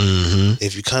 Okay? Mm-hmm.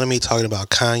 If you come to me talking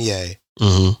about Kanye,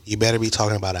 you better be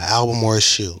talking about an album or a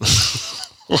shoe.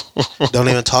 Don't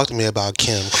even talk to me about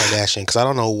Kim Kardashian because I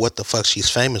don't know what the fuck she's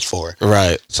famous for.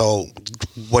 Right. So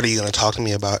what are you going to talk to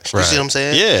me about? You right. see what I'm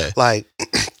saying? Yeah. Like,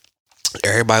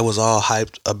 everybody was all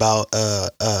hyped about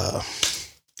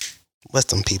what's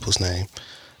them people's name?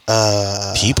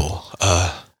 Rihanna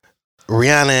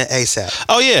and ASAP.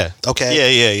 Oh yeah.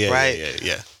 Okay. Yeah. Right.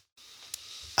 Yeah.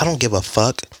 I don't give a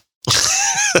fuck.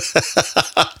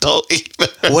 Don't even.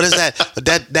 What is that?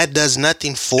 That does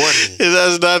nothing for me. It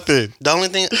does nothing. The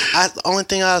only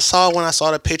thing I saw when I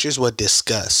saw the pictures was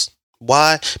disgust.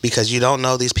 Why? Because you don't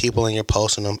know these people and you're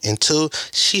posting them. And two,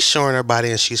 she's showing her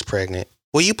body and she's pregnant.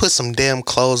 Will you put some damn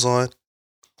clothes on?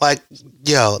 Like,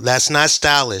 yo, that's not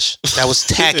stylish. That was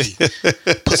tacky.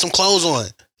 Put some clothes on.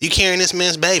 You carrying this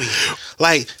man's baby.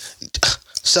 Like,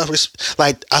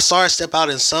 Like I saw her step out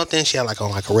in something. She had like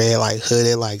on like a red like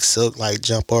hooded like silk like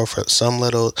jumper for some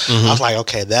little. I was like,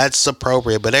 okay, that's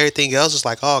appropriate. But everything else is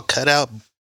like all cut out,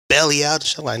 belly out and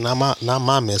shit. Like not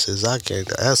my missus. I can't.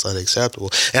 That's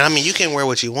unacceptable. And I mean, you can wear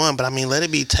what you want, but I mean, let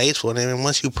it be tasteful. And then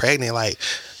once you pregnant, like,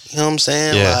 you know what I'm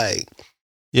saying? Yeah. Like,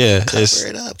 yeah, cover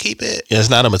it up, keep it. Yeah, it's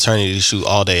not a maternity shoot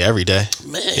all day, every day.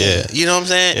 Man, yeah, you know what I'm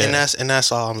saying? Yeah. And that's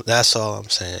all I'm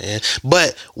saying.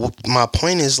 But my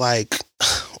point is like,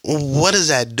 what does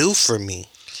that do for me?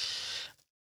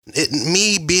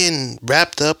 Me being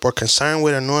wrapped up or concerned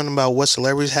with or knowing about what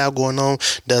celebrities have going on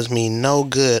does me no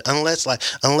good unless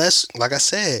like I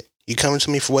said, you coming to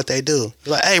me for what they do.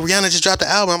 You're like, hey, Rihanna just dropped the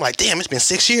album. I'm like, damn, it's been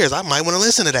 6 years. I might want to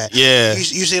listen to that. Yeah. You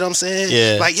see what I'm saying?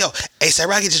 Yeah. Like, yo, A$AP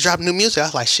Rocky just dropped new music. I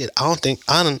was like, shit, I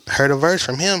done heard a verse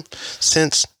from him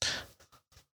since.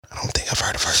 I don't think I've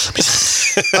heard a verse from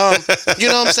him. You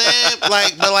know what I'm saying?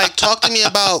 But talk to me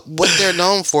about what they're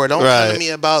known for. Don't talk to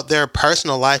me about their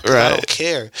personal life. I don't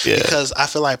care. Yeah. Because I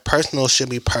feel like personal should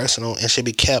be personal and should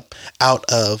be kept out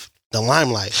of the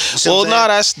limelight. Well, no,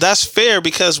 that's fair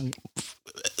because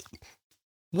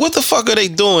what the fuck are they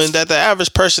doing that the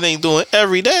average person ain't doing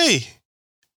every day?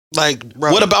 Like,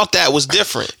 bro, what about that was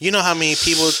different? You know how many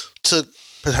people took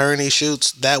paternity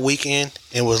shoots that weekend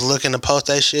and was looking to post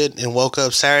that shit and woke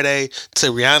up Saturday to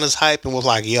Rihanna's hype and was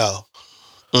like, yo.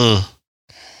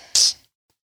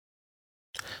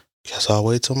 Guess I'll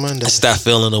wait till Monday. It's that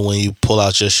feeling of when you pull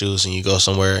out your shoes and you go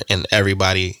somewhere and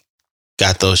everybody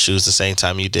got those shoes the same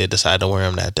time you did, decide to wear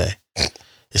them that day.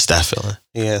 It's that feeling.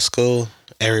 Yeah, school.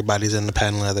 Everybody's in the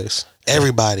patent leathers.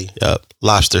 Everybody. Yep.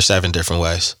 Lobster 7 different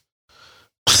ways.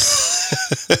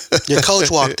 Your coach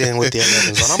walked in with the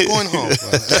 11s on. I'm going home.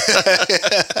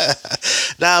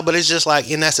 Nah, but it's just like,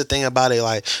 and that's the thing about it.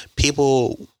 Like,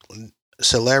 people,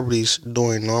 celebrities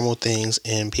doing normal things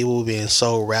and people being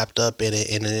so wrapped up in it.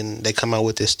 And then they come out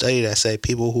with this study that say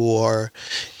people who are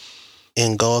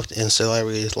engulfed in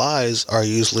celebrities' lives are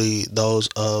usually those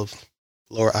of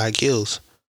lower IQs.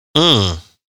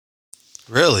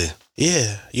 Really?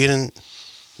 Yeah. You didn't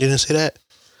see that?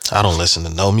 I don't listen to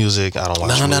no music. I don't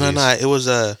watch movies. No. It was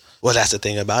well, that's the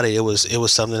thing about it. It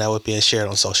was something that was being shared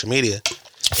on social media.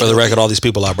 For the record, all these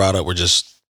people I brought up were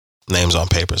just names on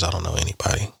papers. I don't know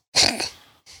anybody.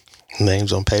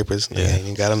 Names on papers. Yeah,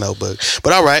 you got a notebook.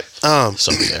 But all right.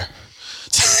 So there.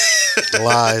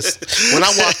 Lies. When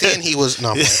I walked in, he was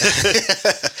no.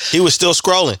 He was still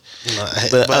scrolling.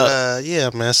 But yeah,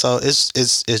 man. So it's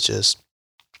just.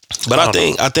 But I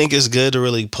think it's good to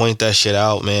really point that shit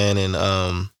out, man, and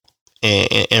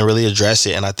really address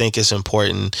it. And I think it's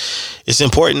important. It's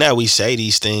important that we say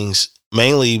these things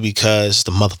mainly because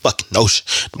the motherfucking notion.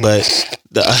 But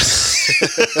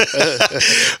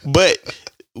but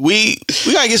we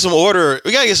gotta get some order.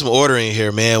 We gotta get some order in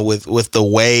here, man. With the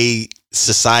way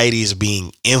society is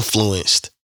being influenced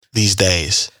these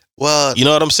days. Well, you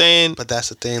know what I'm saying. But that's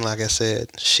the thing. Like I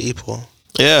said, sheeple.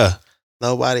 Yeah.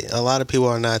 A lot of people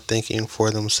are not thinking for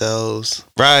themselves.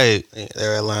 Right.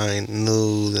 They're allowing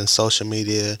news and social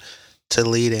media to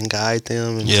lead and guide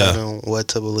them and tell them what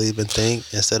to believe and think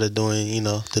instead of doing,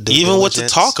 the due even diligence. what to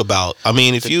talk about. I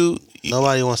mean,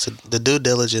 nobody wants to. The due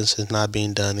diligence is not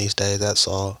being done these days. That's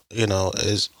all.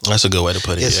 That's a good way to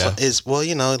put it. It's well,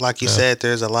 like you said,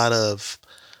 there's a lot of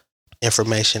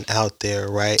information out there,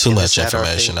 right? Too much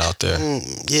information out there.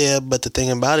 Yeah, but the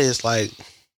thing about it is like.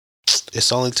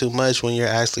 It's only too much when you're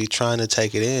actually trying to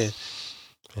take it in.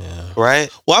 Yeah. Right?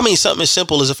 Well, I mean, something as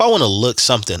simple as if I want to look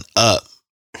something up.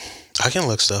 I can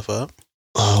look stuff up.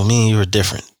 Oh, me and you are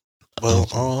different. Well,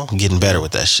 I'm getting better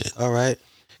with that shit. All right.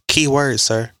 Keywords,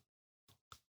 sir.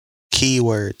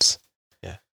 Keywords.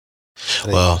 Yeah.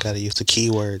 Gotta use the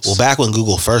keywords. Well, back when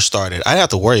Google first started, I didn't have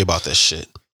to worry about this shit.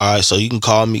 All right, so you can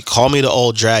call me the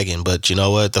old dragon, but you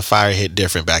know what? The fire hit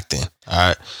different back then. All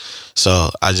right. So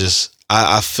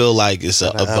I feel like it's an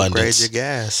abundance. Upgrade your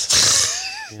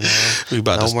gas. We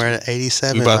about no more than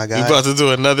 87. We about to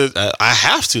do another. I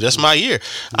have to. That's my year.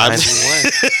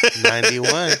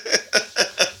 91.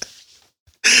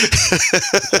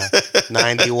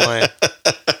 91.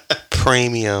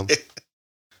 Premium.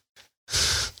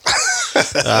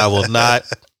 I will not.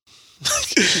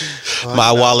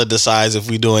 My wallet decides if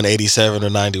we doing 87 or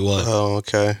 91. Oh,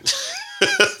 okay.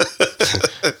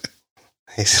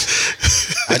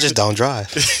 I just don't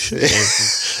drive.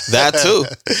 That too.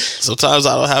 Sometimes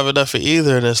I don't have enough for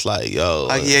either, and it's like, yo.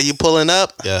 Yeah, you pulling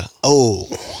up? Yeah. Oh,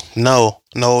 no,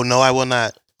 I will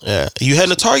not. Yeah. You heading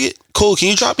to Target? Cool. Can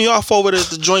you drop me off over to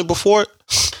the joint before it?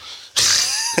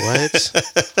 What?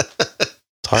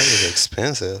 Target's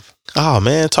expensive. Oh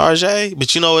man, Tarjay.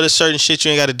 But you know what? There's certain shit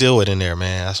you ain't got to deal with in there,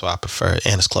 man. That's why I prefer it,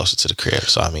 and it's closer to the crib.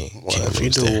 So I mean, well, if you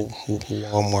do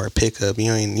Walmart pickup,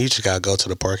 you just gotta go to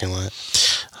the parking lot.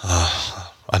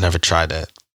 I never tried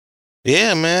that.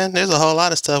 Yeah, man. There's a whole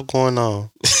lot of stuff going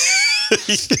on.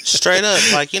 Straight up,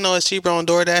 like it's cheaper on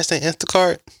DoorDash than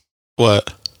Instacart.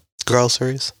 What?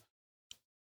 Groceries.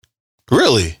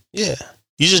 Really? Yeah.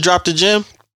 You just dropped the gym?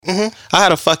 Mm-hmm. I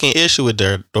had a fucking issue with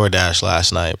DoorDash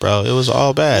last night, bro. It was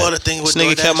all bad. Well, the thing with this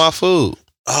nigga DoorDash kept my food.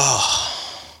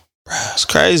 Oh, bro, it's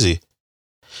crazy.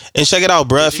 And check it out,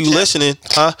 bro. If you listening,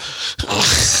 huh?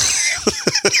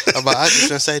 I was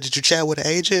gonna say, did you chat with an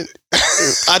agent?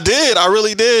 I did. I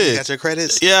really did. You got your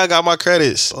credits? Yeah, I got my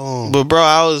credits. Boom. But bro,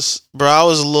 I was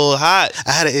a little hot.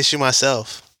 I had an issue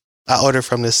myself. I ordered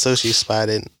from this sushi spot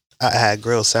and I had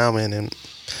grilled salmon and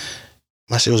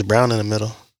my shit was brown in the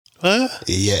middle. What?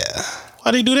 Yeah.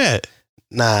 Why they do that?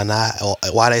 Nah.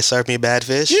 Why they serve me bad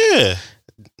fish? Yeah.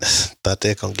 Thought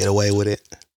they gonna get away with it.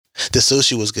 The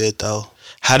sushi was good though.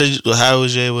 How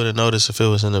was you able to notice if it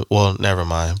was in the? Well, never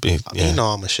mind. Yeah. You know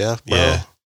I'm a chef, bro. Yeah.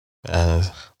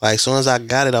 Like as soon as I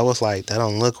got it, I was like, that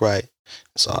don't look right.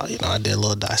 So I did a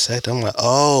little dissect. I'm like,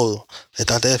 oh, they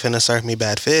thought they were finna serve me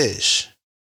bad fish.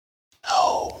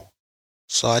 No.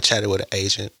 So I chatted with an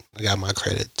agent. I got my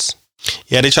credits.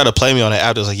 Yeah, they tried to play me on the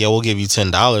app. They was like, yeah, we'll give you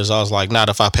 $10. I was like, not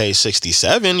if I pay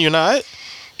 $67. You're not.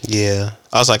 Yeah.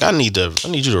 I was like, I need you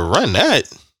to run that.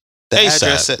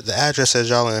 The address says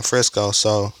y'all in Frisco,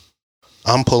 so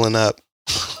I'm pulling up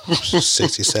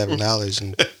 $67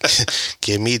 and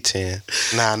give me 10.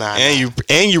 Nah.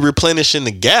 And you replenishing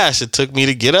the gas it took me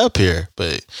to get up here.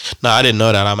 But no, I didn't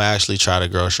know that. I'm actually trying a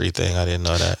grocery thing. I didn't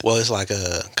know that. Well, it's like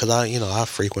cause I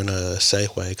frequent a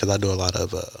Safeway because I do a lot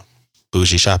of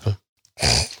bougie shopping,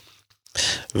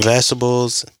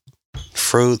 vegetables,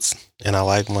 fruits, and I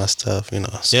like my stuff.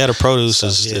 So, yeah, the produce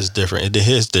is different. It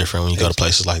is different when you go to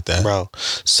places like that, bro.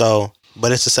 So,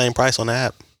 but it's the same price on the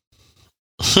app.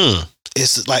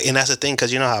 It's like, and that's the thing,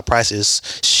 because you know how prices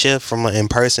shift from in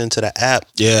person to the app.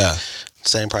 Yeah,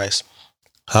 same price.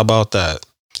 How about that?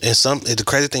 And the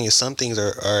crazy thing is some things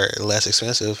are less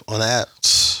expensive on the app.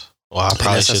 Well, I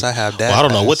probably should. I have that. Well, I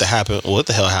don't know what the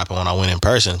hell happened when I went in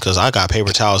person, because I got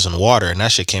paper towels and water, and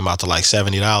that shit came out to like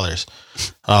 $70.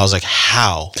 I was like,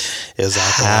 how? It's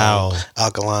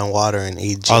alkaline water and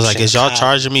Egyptian. I was like, is y'all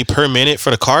charging me per minute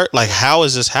for the cart? Like, how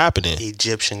is this happening?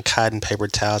 Egyptian cotton paper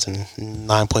towels and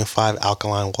 9.5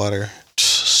 alkaline water.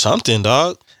 Something,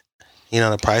 dog.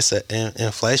 The price of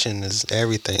inflation is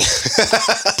everything.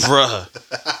 Bruh.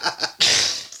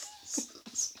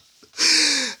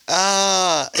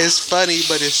 It's funny,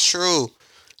 but it's true.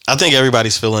 I think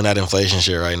everybody's feeling that inflation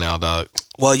shit right now, dog.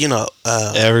 Well,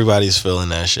 everybody's feeling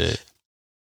that shit.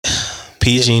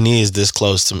 PG&E is this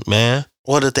close to, man.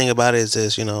 Well, the thing about it is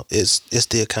this, it's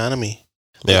the economy.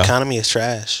 The economy is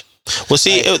trash. Well,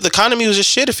 see, the economy was just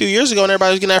shit a few years ago, and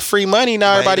everybody was getting that free money.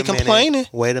 Now everybody complaining.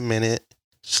 Wait a minute.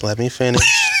 Just let me finish.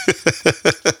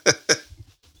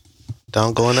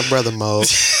 Don't go into brother mode.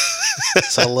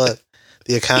 So look.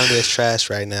 The economy is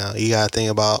trash right now. You got to think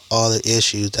about all the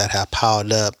issues that have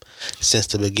piled up since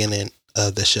the beginning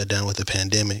of the shutdown with the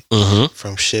pandemic,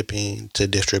 from shipping to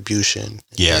distribution,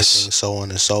 so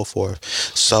on and so forth.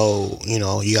 So, you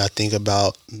got to think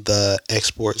about the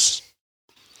exports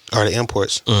or the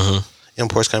imports,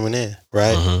 imports coming in,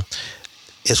 right?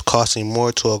 It's costing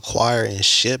more to acquire and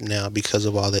ship now because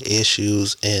of all the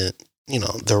issues and,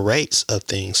 the rates of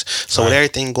things. So with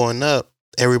everything going up,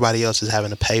 everybody else is having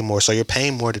to pay more. So you're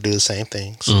paying more to do the same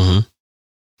things.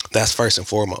 That's first and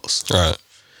foremost. Right.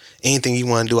 Anything you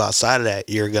want to do outside of that,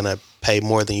 you're going to pay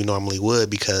more than you normally would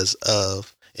because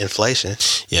of inflation.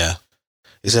 Yeah.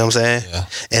 You see what I'm saying? Yeah.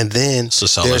 And then it's a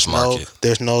seller's market.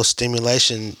 There's no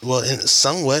stimulation. Well,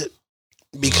 somewhat,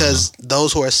 because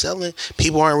those who are selling,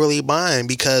 people aren't really buying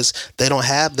because they don't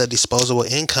have the disposable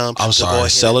income. I'm sorry.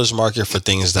 Seller's market for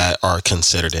things that are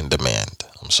considered in demand.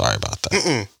 I'm sorry about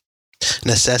that.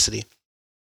 Necessity.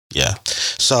 Yeah.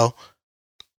 So,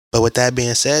 but with that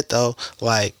being said, though,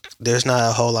 like, there's not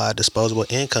a whole lot of disposable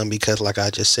income because, like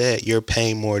I just said, you're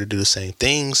paying more to do the same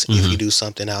things. If you do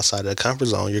something outside of the comfort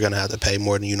zone, you're going to have to pay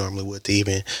more than you normally would to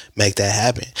even make that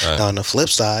happen. Right. Now, on the flip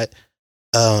side,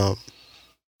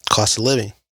 cost of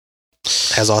living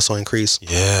has also increased.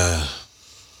 Yeah.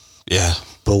 Yeah.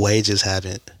 But wages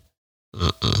haven't.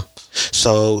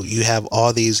 So you have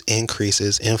all these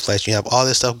increases, inflation, you have all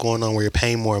this stuff going on where you're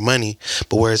paying more money,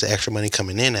 but where's the extra money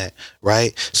coming in at,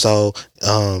 right? So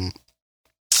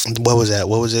what was that?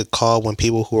 What was it called when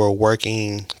people who are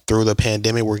working through the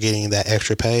pandemic were getting that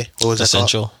extra pay? What was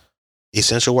essential? That called?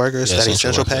 Essential workers? Yeah, that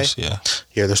essential pay? Yeah.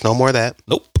 Yeah, there's no more of that.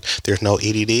 Nope. There's no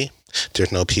EDD.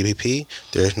 There's no PPP.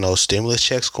 There's no stimulus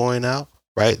checks going out,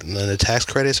 right? None of the tax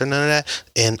credits or none of that.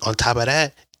 And on top of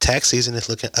that, tax season is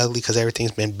looking ugly because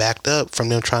everything's been backed up from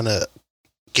them trying to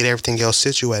get everything else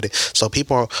situated. So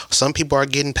some people are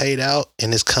getting paid out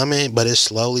and it's coming, but it's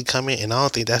slowly coming. And I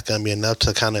don't think that's going to be enough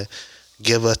to kind of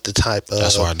give us the type of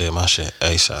That's why I did my shit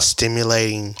ASAP.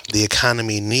 Stimulating the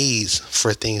economy needs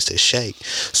for things to shake.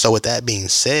 So with that being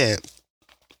said,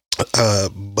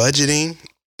 budgeting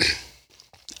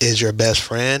is your best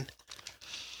friend.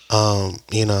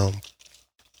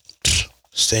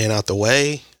 Staying out the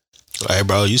way. Hey,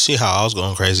 bro, you see how I was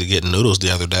going crazy getting noodles the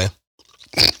other day?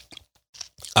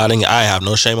 I have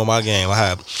no shame on my game. I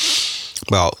have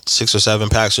about 6 or 7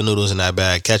 packs of noodles in that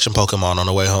bag, catching Pokemon on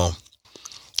the way home.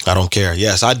 I don't care.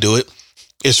 Yes, I do it.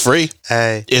 It's free.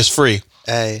 Hey. It's free.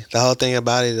 Hey, the whole thing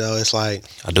about it, though, it's like...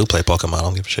 I do play Pokemon. I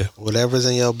don't give a shit. Whatever's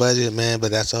in your budget, man,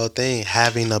 but that's the whole thing.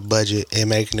 Having a budget and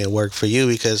making it work for you,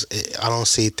 because I don't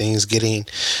see things getting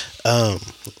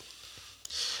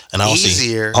and I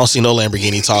don't see no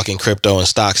Lamborghini talking crypto and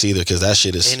stocks either, because that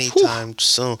shit is... Anytime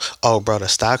soon. Oh, bro, the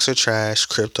stocks are trash.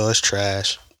 Crypto is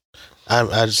trash. I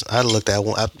looked at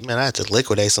one. I had to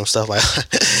liquidate some stuff. Like,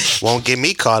 won't get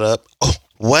me caught up. Oh,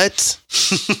 what?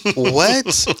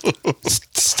 What?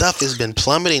 Stuff has been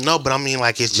plummeting. No, but I mean,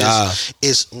 like, it's just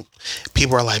it's.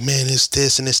 People are like, man, it's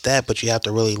this and it's that, but you have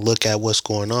to really look at what's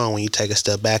going on when you take a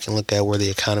step back and look at where the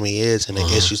economy is and the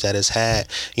issues that it's had.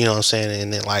 You know what I'm saying?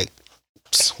 And then, like,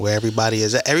 where everybody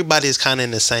is at. Everybody is kind of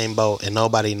in the same boat, and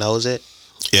nobody knows it.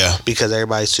 Yeah, because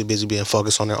everybody's too busy being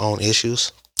focused on their own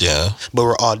issues. Yeah. But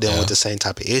we're all dealing with the same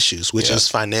type of issues, which is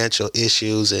financial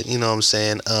issues and, you know what I'm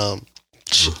saying,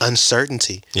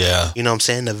 uncertainty. Yeah. You know what I'm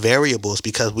saying? The variables,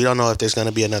 because we don't know if there's going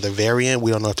to be another variant.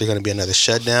 We don't know if there's going to be another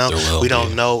shutdown. We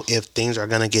don't know if things are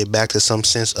going to get back to some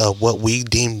sense of what we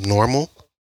deem normal,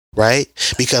 right?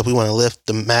 Because we want to lift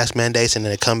the mask mandates and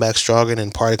then it come back stronger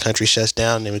and part of the country shuts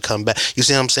down and then we come back. You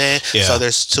see what I'm saying? Yeah. So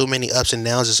there's too many ups and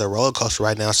downs. It's a roller coaster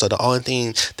right now. So the only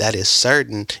thing that is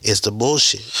certain is the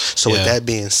bullshit. So with that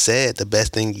being said, the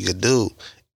best thing you could do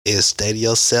is stay to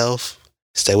yourself,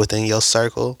 stay within your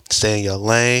circle, stay in your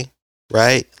lane,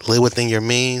 right? Live within your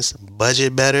means,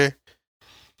 budget better,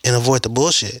 and avoid the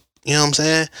bullshit. You know what I'm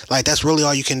saying? Like, that's really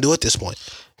all you can do at this point.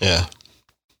 Yeah.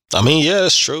 I mean, yeah,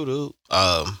 it's true, dude.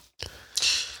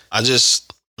 I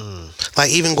just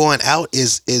like, even going out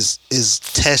is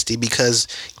testy, because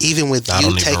even with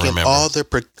you taking all the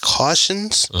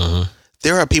precautions,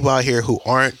 there are people out here who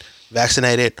aren't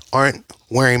vaccinated, aren't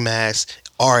wearing masks,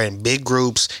 are in big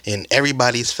groups in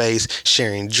everybody's face,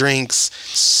 sharing drinks,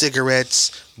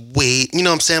 cigarettes, weed. You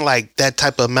know what I'm saying? Like, that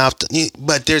type of mouth.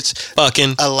 But there's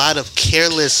fucking a lot of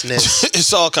carelessness.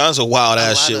 It's all kinds of wild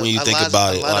ass shit when you think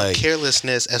about it. A lot of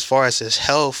carelessness as far as his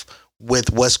health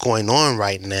with what's going on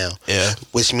right now. Yeah.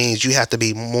 Which means you have to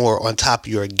be more on top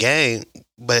of your game.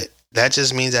 But that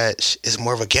just means that it's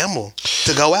more of a gamble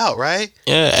to go out, right?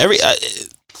 Yeah.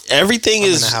 Everything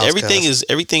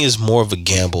is more of a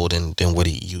gamble than what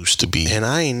it used to be. And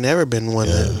I ain't never been one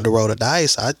to roll the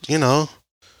dice. I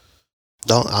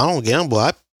don't gamble.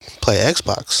 I play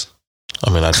Xbox.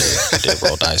 I mean, I did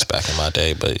roll dice back in my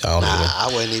day, but I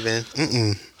wouldn't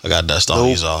even. I got dust all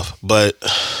these off. But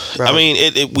bro, I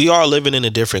mean, we are living in a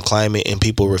different climate, and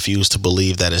people refuse to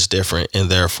believe that it's different, and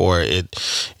therefore it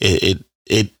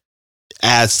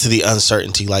adds to the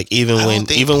uncertainty. Like, even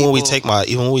when we take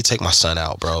my son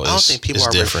out, bro, I don't think people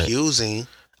are different. Refusing.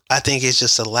 I think it's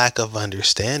just a lack of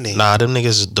understanding. Nah, them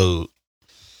niggas, dude.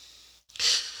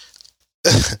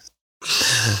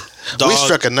 We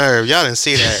struck a nerve. Y'all didn't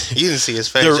see that. You didn't see his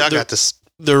face. Y'all got this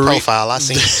profile. I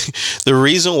seen. The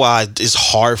reason why it's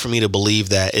hard for me to believe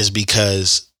that is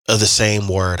because of the same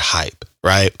word, hype,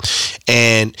 right?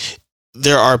 And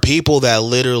there are people that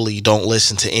literally don't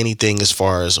listen to anything as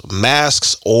far as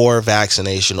masks or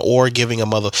vaccination or giving you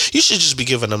should just be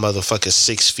giving a motherfucker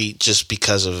 6 feet just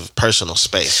because of personal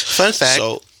space. Fun fact.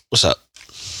 So, what's up?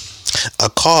 A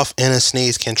cough and a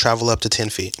sneeze can travel up to 10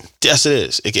 feet. Yes, it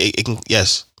is. It can.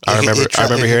 Yes, I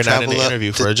remember hearing that in the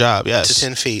interview for a job. Yes, to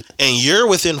 10 feet, and you're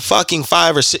within fucking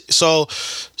 5 or 6. So,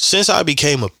 since I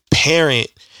became a parent,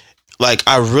 like,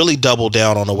 I really doubled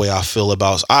down on the way I feel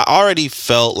about. I already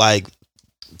felt like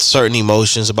certain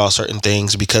emotions about certain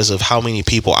things because of how many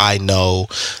people I know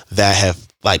that have,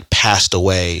 like, passed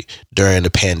away during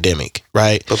the pandemic,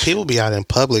 right? But people be out in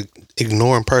public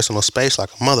ignoring personal space like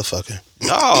a motherfucker.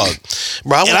 Dog.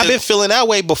 Bro, I've been feeling that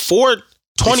way before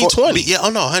 2020. Yeah,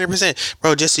 100%.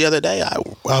 Bro, just the other day, I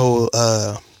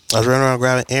was running around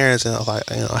grabbing errands, and I was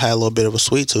like, I had a little bit of a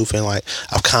sweet tooth, and, like,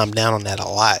 I've calmed down on that a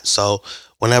lot. So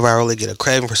whenever I really get a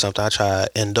craving for something, I try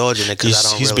to indulge in it.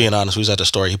 He's being honest. We was at the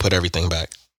store. He put everything back.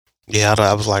 Yeah,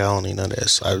 I was like, I don't need none of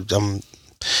this. I'm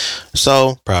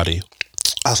so Proud of you.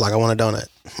 I was like, I want a donut.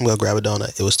 I'm gonna grab a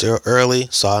donut. It was still early,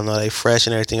 so I know they fresh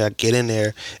and everything. I get in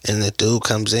there, and the dude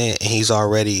comes in, and he's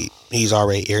already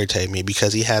irritated me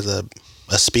because he has a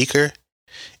speaker,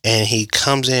 and he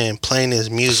comes in playing his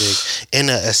music in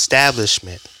an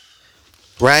establishment,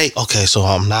 right? Okay, so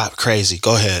I'm not crazy.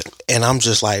 Go ahead. And I'm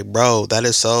just like, bro, that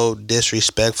is so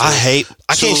disrespectful. I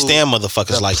can't stand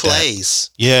motherfuckers like place,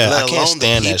 that. Yeah, let I can't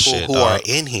stand that shit. Who are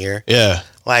in here? Yeah,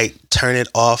 like turn it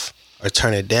off or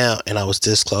turn it down. And I was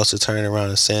this close to turning around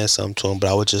and saying something to him, but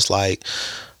I was just like,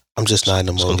 I'm just not in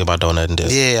the mood. Gonna get my donut and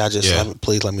dip. Yeah,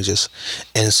 please let me just.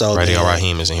 And so Radio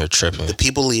Raheem is in here tripping. The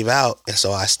people leave out, and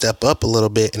so I step up a little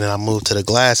bit, and then I move to the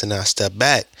glass, and then I step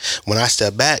back. When I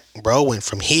step back, bro went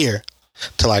from here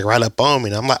to like right up on me.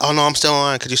 And I'm like, oh no, I'm still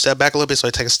on. Could you step back a little bit? So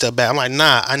I take a step back. I'm like,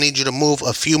 nah, I need you to move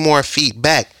a few more feet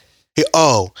back.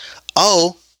 Oh,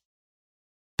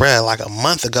 bruh, like a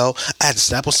month ago, I had to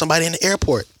snap on somebody in the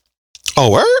airport. Oh,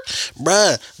 word?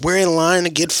 Bruh, we're in line to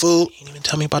get food. You didn't even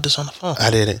tell me about this on the phone. I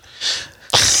didn't.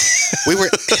 we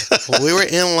were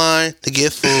in line to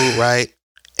get food, right?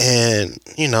 And,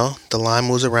 you know, the line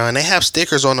moves around. They have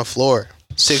stickers on the floor.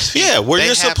 6 feet. Yeah, where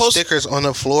you're supposed to. Stickers on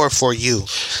the floor for you.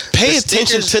 Pay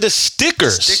attention to the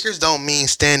stickers. The stickers don't mean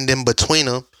stand in between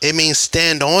them. It means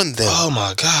stand on them. Oh,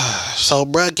 my gosh. So,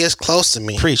 bruh gets close to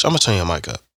me. Preach. I'm going to turn your mic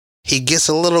up. He gets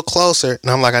a little closer,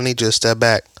 and I'm like, I need you to step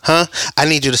back. Huh? I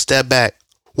need you to step back.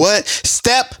 What?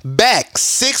 Step back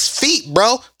 6 feet,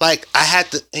 bro. Like, I had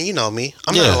to, and you know me,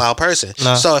 I'm not a loud person.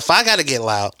 Nah. So if I got to get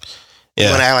loud, you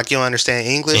want to act like you don't understand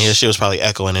English? And your shit was probably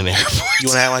echoing in the airport. You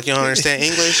want to act like you don't understand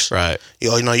English? Right.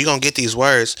 You know, you're going to get these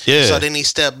words. Yeah. So then he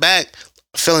stepped back,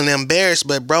 feeling embarrassed,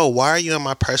 but bro, why are you in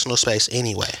my personal space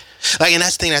anyway? Like, and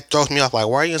that's the thing that throws me off. Like,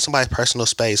 why are you in somebody's personal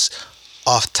space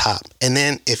off top? And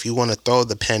then if you want to throw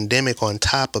the pandemic on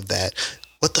top of that,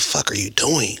 what the fuck are you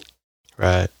doing?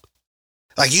 Right.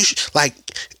 Like you like,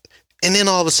 and then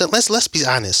all of a sudden, let's be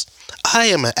honest. I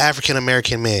am an African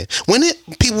American man. When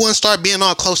people want to start being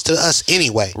all close to us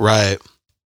anyway, right?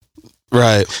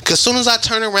 Because as soon as I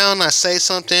turn around and I say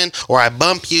something, or I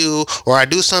bump you, or I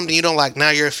do something you don't like, now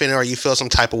you're offended, or you feel some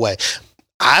type of way.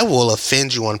 I will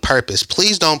offend you on purpose.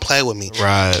 Please don't play with me.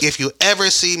 Right. If you ever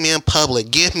see me in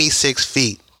public, give me 6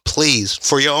 feet, please,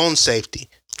 for your own safety.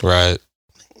 Right.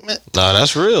 No,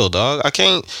 that's real, dog.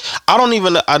 I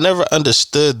never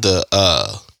understood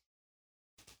the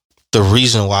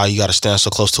reason why you got to stand so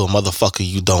close to a motherfucker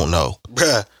you don't know.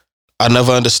 Bruh. I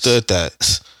never understood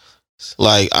that.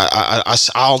 Like, I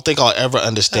don't think I'll ever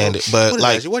understand it. But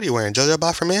what are you wearing? JoJo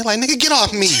Boffer, man? Like, nigga, get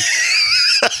off me.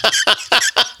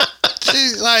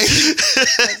 She's like,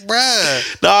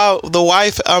 bruh. No, the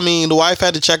wife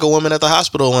had to check a woman at the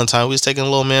hospital one time. We was taking a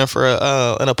little man for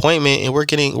an appointment, and we're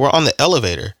on the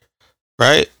elevator,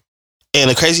 right? And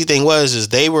the crazy thing is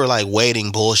they were like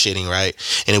waiting, bullshitting, right?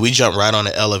 And then we jumped right on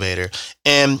the elevator,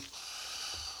 and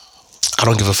I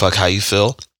don't give a fuck how you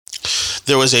feel.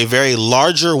 There was a very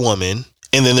larger woman,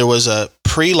 and then there was a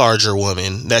pre-larger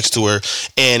woman next to her,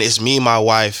 and it's me, my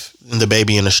wife, and the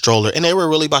baby in the stroller, and they were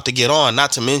really about to get on.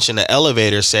 Not to mention the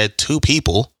elevator said 2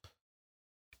 people.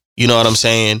 You know what I'm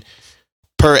saying?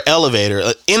 Per elevator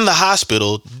in the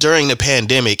hospital during the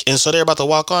pandemic, and so they're about to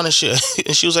walk on and shit.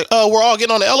 And she was like, "Oh, we're all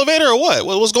getting on the elevator or what?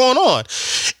 What's going on?"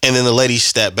 And then the lady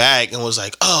stepped back and was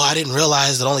like, "Oh, I didn't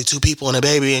realize that only 2 people and a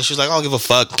baby." And she was like, "I don't give a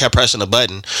fuck." Kept pressing the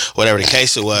button, whatever the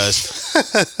case it was.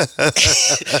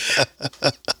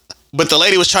 But the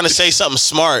lady was trying to say something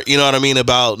smart, you know what I mean,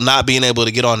 about not being able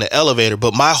to get on the elevator.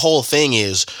 But my whole thing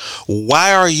is,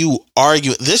 why are you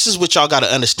arguing? This is what y'all got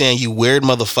to understand, you weird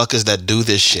motherfuckers that do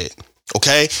this shit.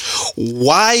 Okay?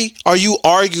 Why are you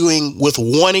arguing with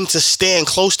wanting to stand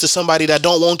close to somebody that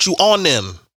don't want you on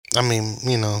them? I mean,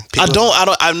 you know,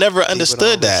 I've never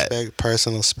understood that. Respect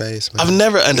personal space, man. I've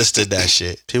never understood that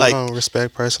shit. People don't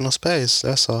respect personal space.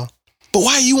 That's all. But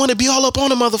why you want to be all up on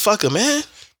a motherfucker, man?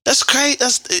 That's crazy.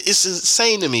 It's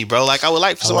insane to me, bro. Like, I would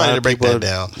like for somebody to break that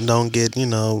down. Don't get, you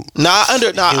know. I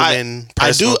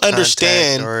do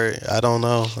understand. Or I don't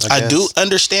know. I do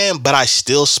understand, but I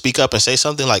still speak up and say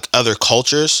something like other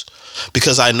cultures,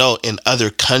 because I know in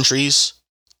other countries,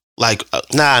 like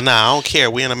nah, I don't care.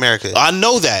 We in America. I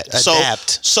know that.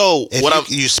 Adapt. So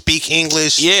if you speak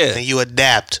English, yeah, and you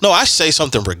adapt. No, I say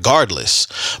something regardless.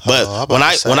 But when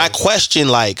I question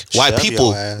like why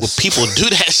people do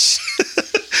that shit.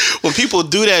 When people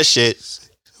do that shit,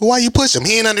 why you push him?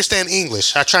 He didn't understand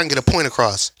English. I try and get a point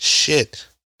across. Shit.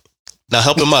 Now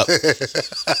help him up.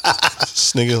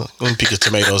 This nigga, let me pick your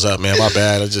tomatoes up, man. My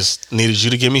bad. I just needed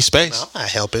you to give me space. No, I'm not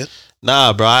helping.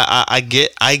 Nah, bro. I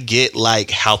get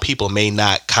like how people may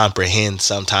not comprehend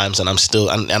sometimes, and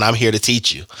I'm here to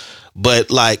teach you. But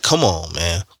like, come on,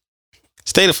 man.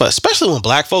 Stay the fuck. Especially when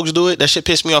black folks do it, that shit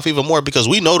pissed me off even more because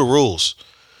we know the rules.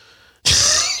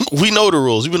 We know the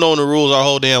rules. We've been knowing the rules our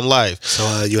whole damn life.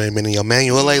 So you ain't been in your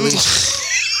manual lately?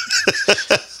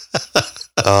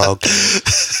 Okay.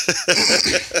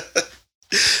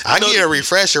 I get a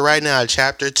refresher right now.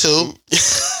 Chapter 2.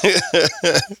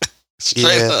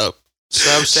 Straight up.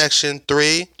 Subsection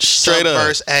 3. Straight up.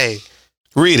 Verse A.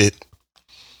 Read it.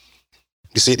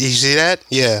 You see that?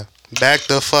 Yeah. Back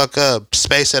the fuck up.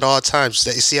 Space at all times.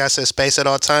 You see I said space at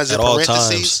all times? At in all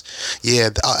parentheses? times. Yeah.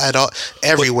 At all.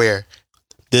 Everywhere.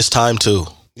 This time too.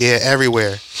 Yeah.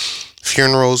 Everywhere.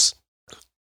 Funerals.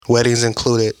 Weddings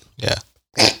included. Yeah.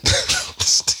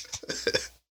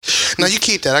 No, you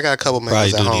keep that. I got a couple Probably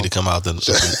manuals do at home. need to come out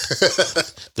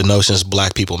the Notions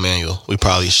Black People Manual. We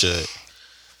probably should.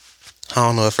 I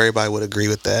don't know if everybody would agree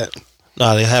with that.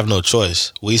 No, they have no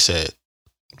choice. We said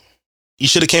you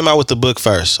should have came out with the book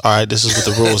first. All right, this is what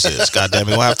the rules is. God damn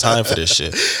it, we don't have time for this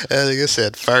shit. I think it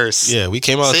said first. Yeah, we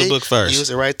came out with the book first. Use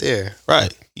it right there.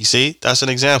 Right. You see, that's an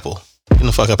example. Get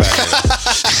the fuck up out of here.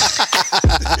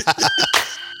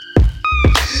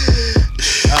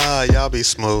 Y'all be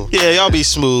smooth. Yeah, y'all be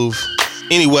smooth.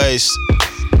 Anyways,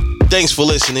 thanks for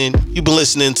listening. You've been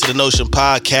listening to the Notion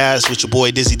Podcast with your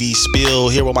boy Dizzy D Spill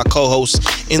here with my co-host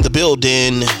in the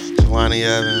building, Jelani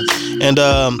Evans. And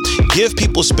give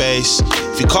people space.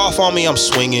 If you cough on me, I'm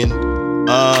swinging.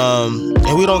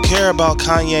 And we don't care about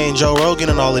Kanye and Joe Rogan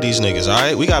and all of these niggas. All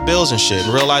right, we got bills and shit,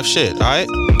 and real life shit. All right,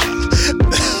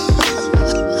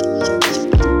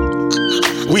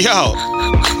 we out.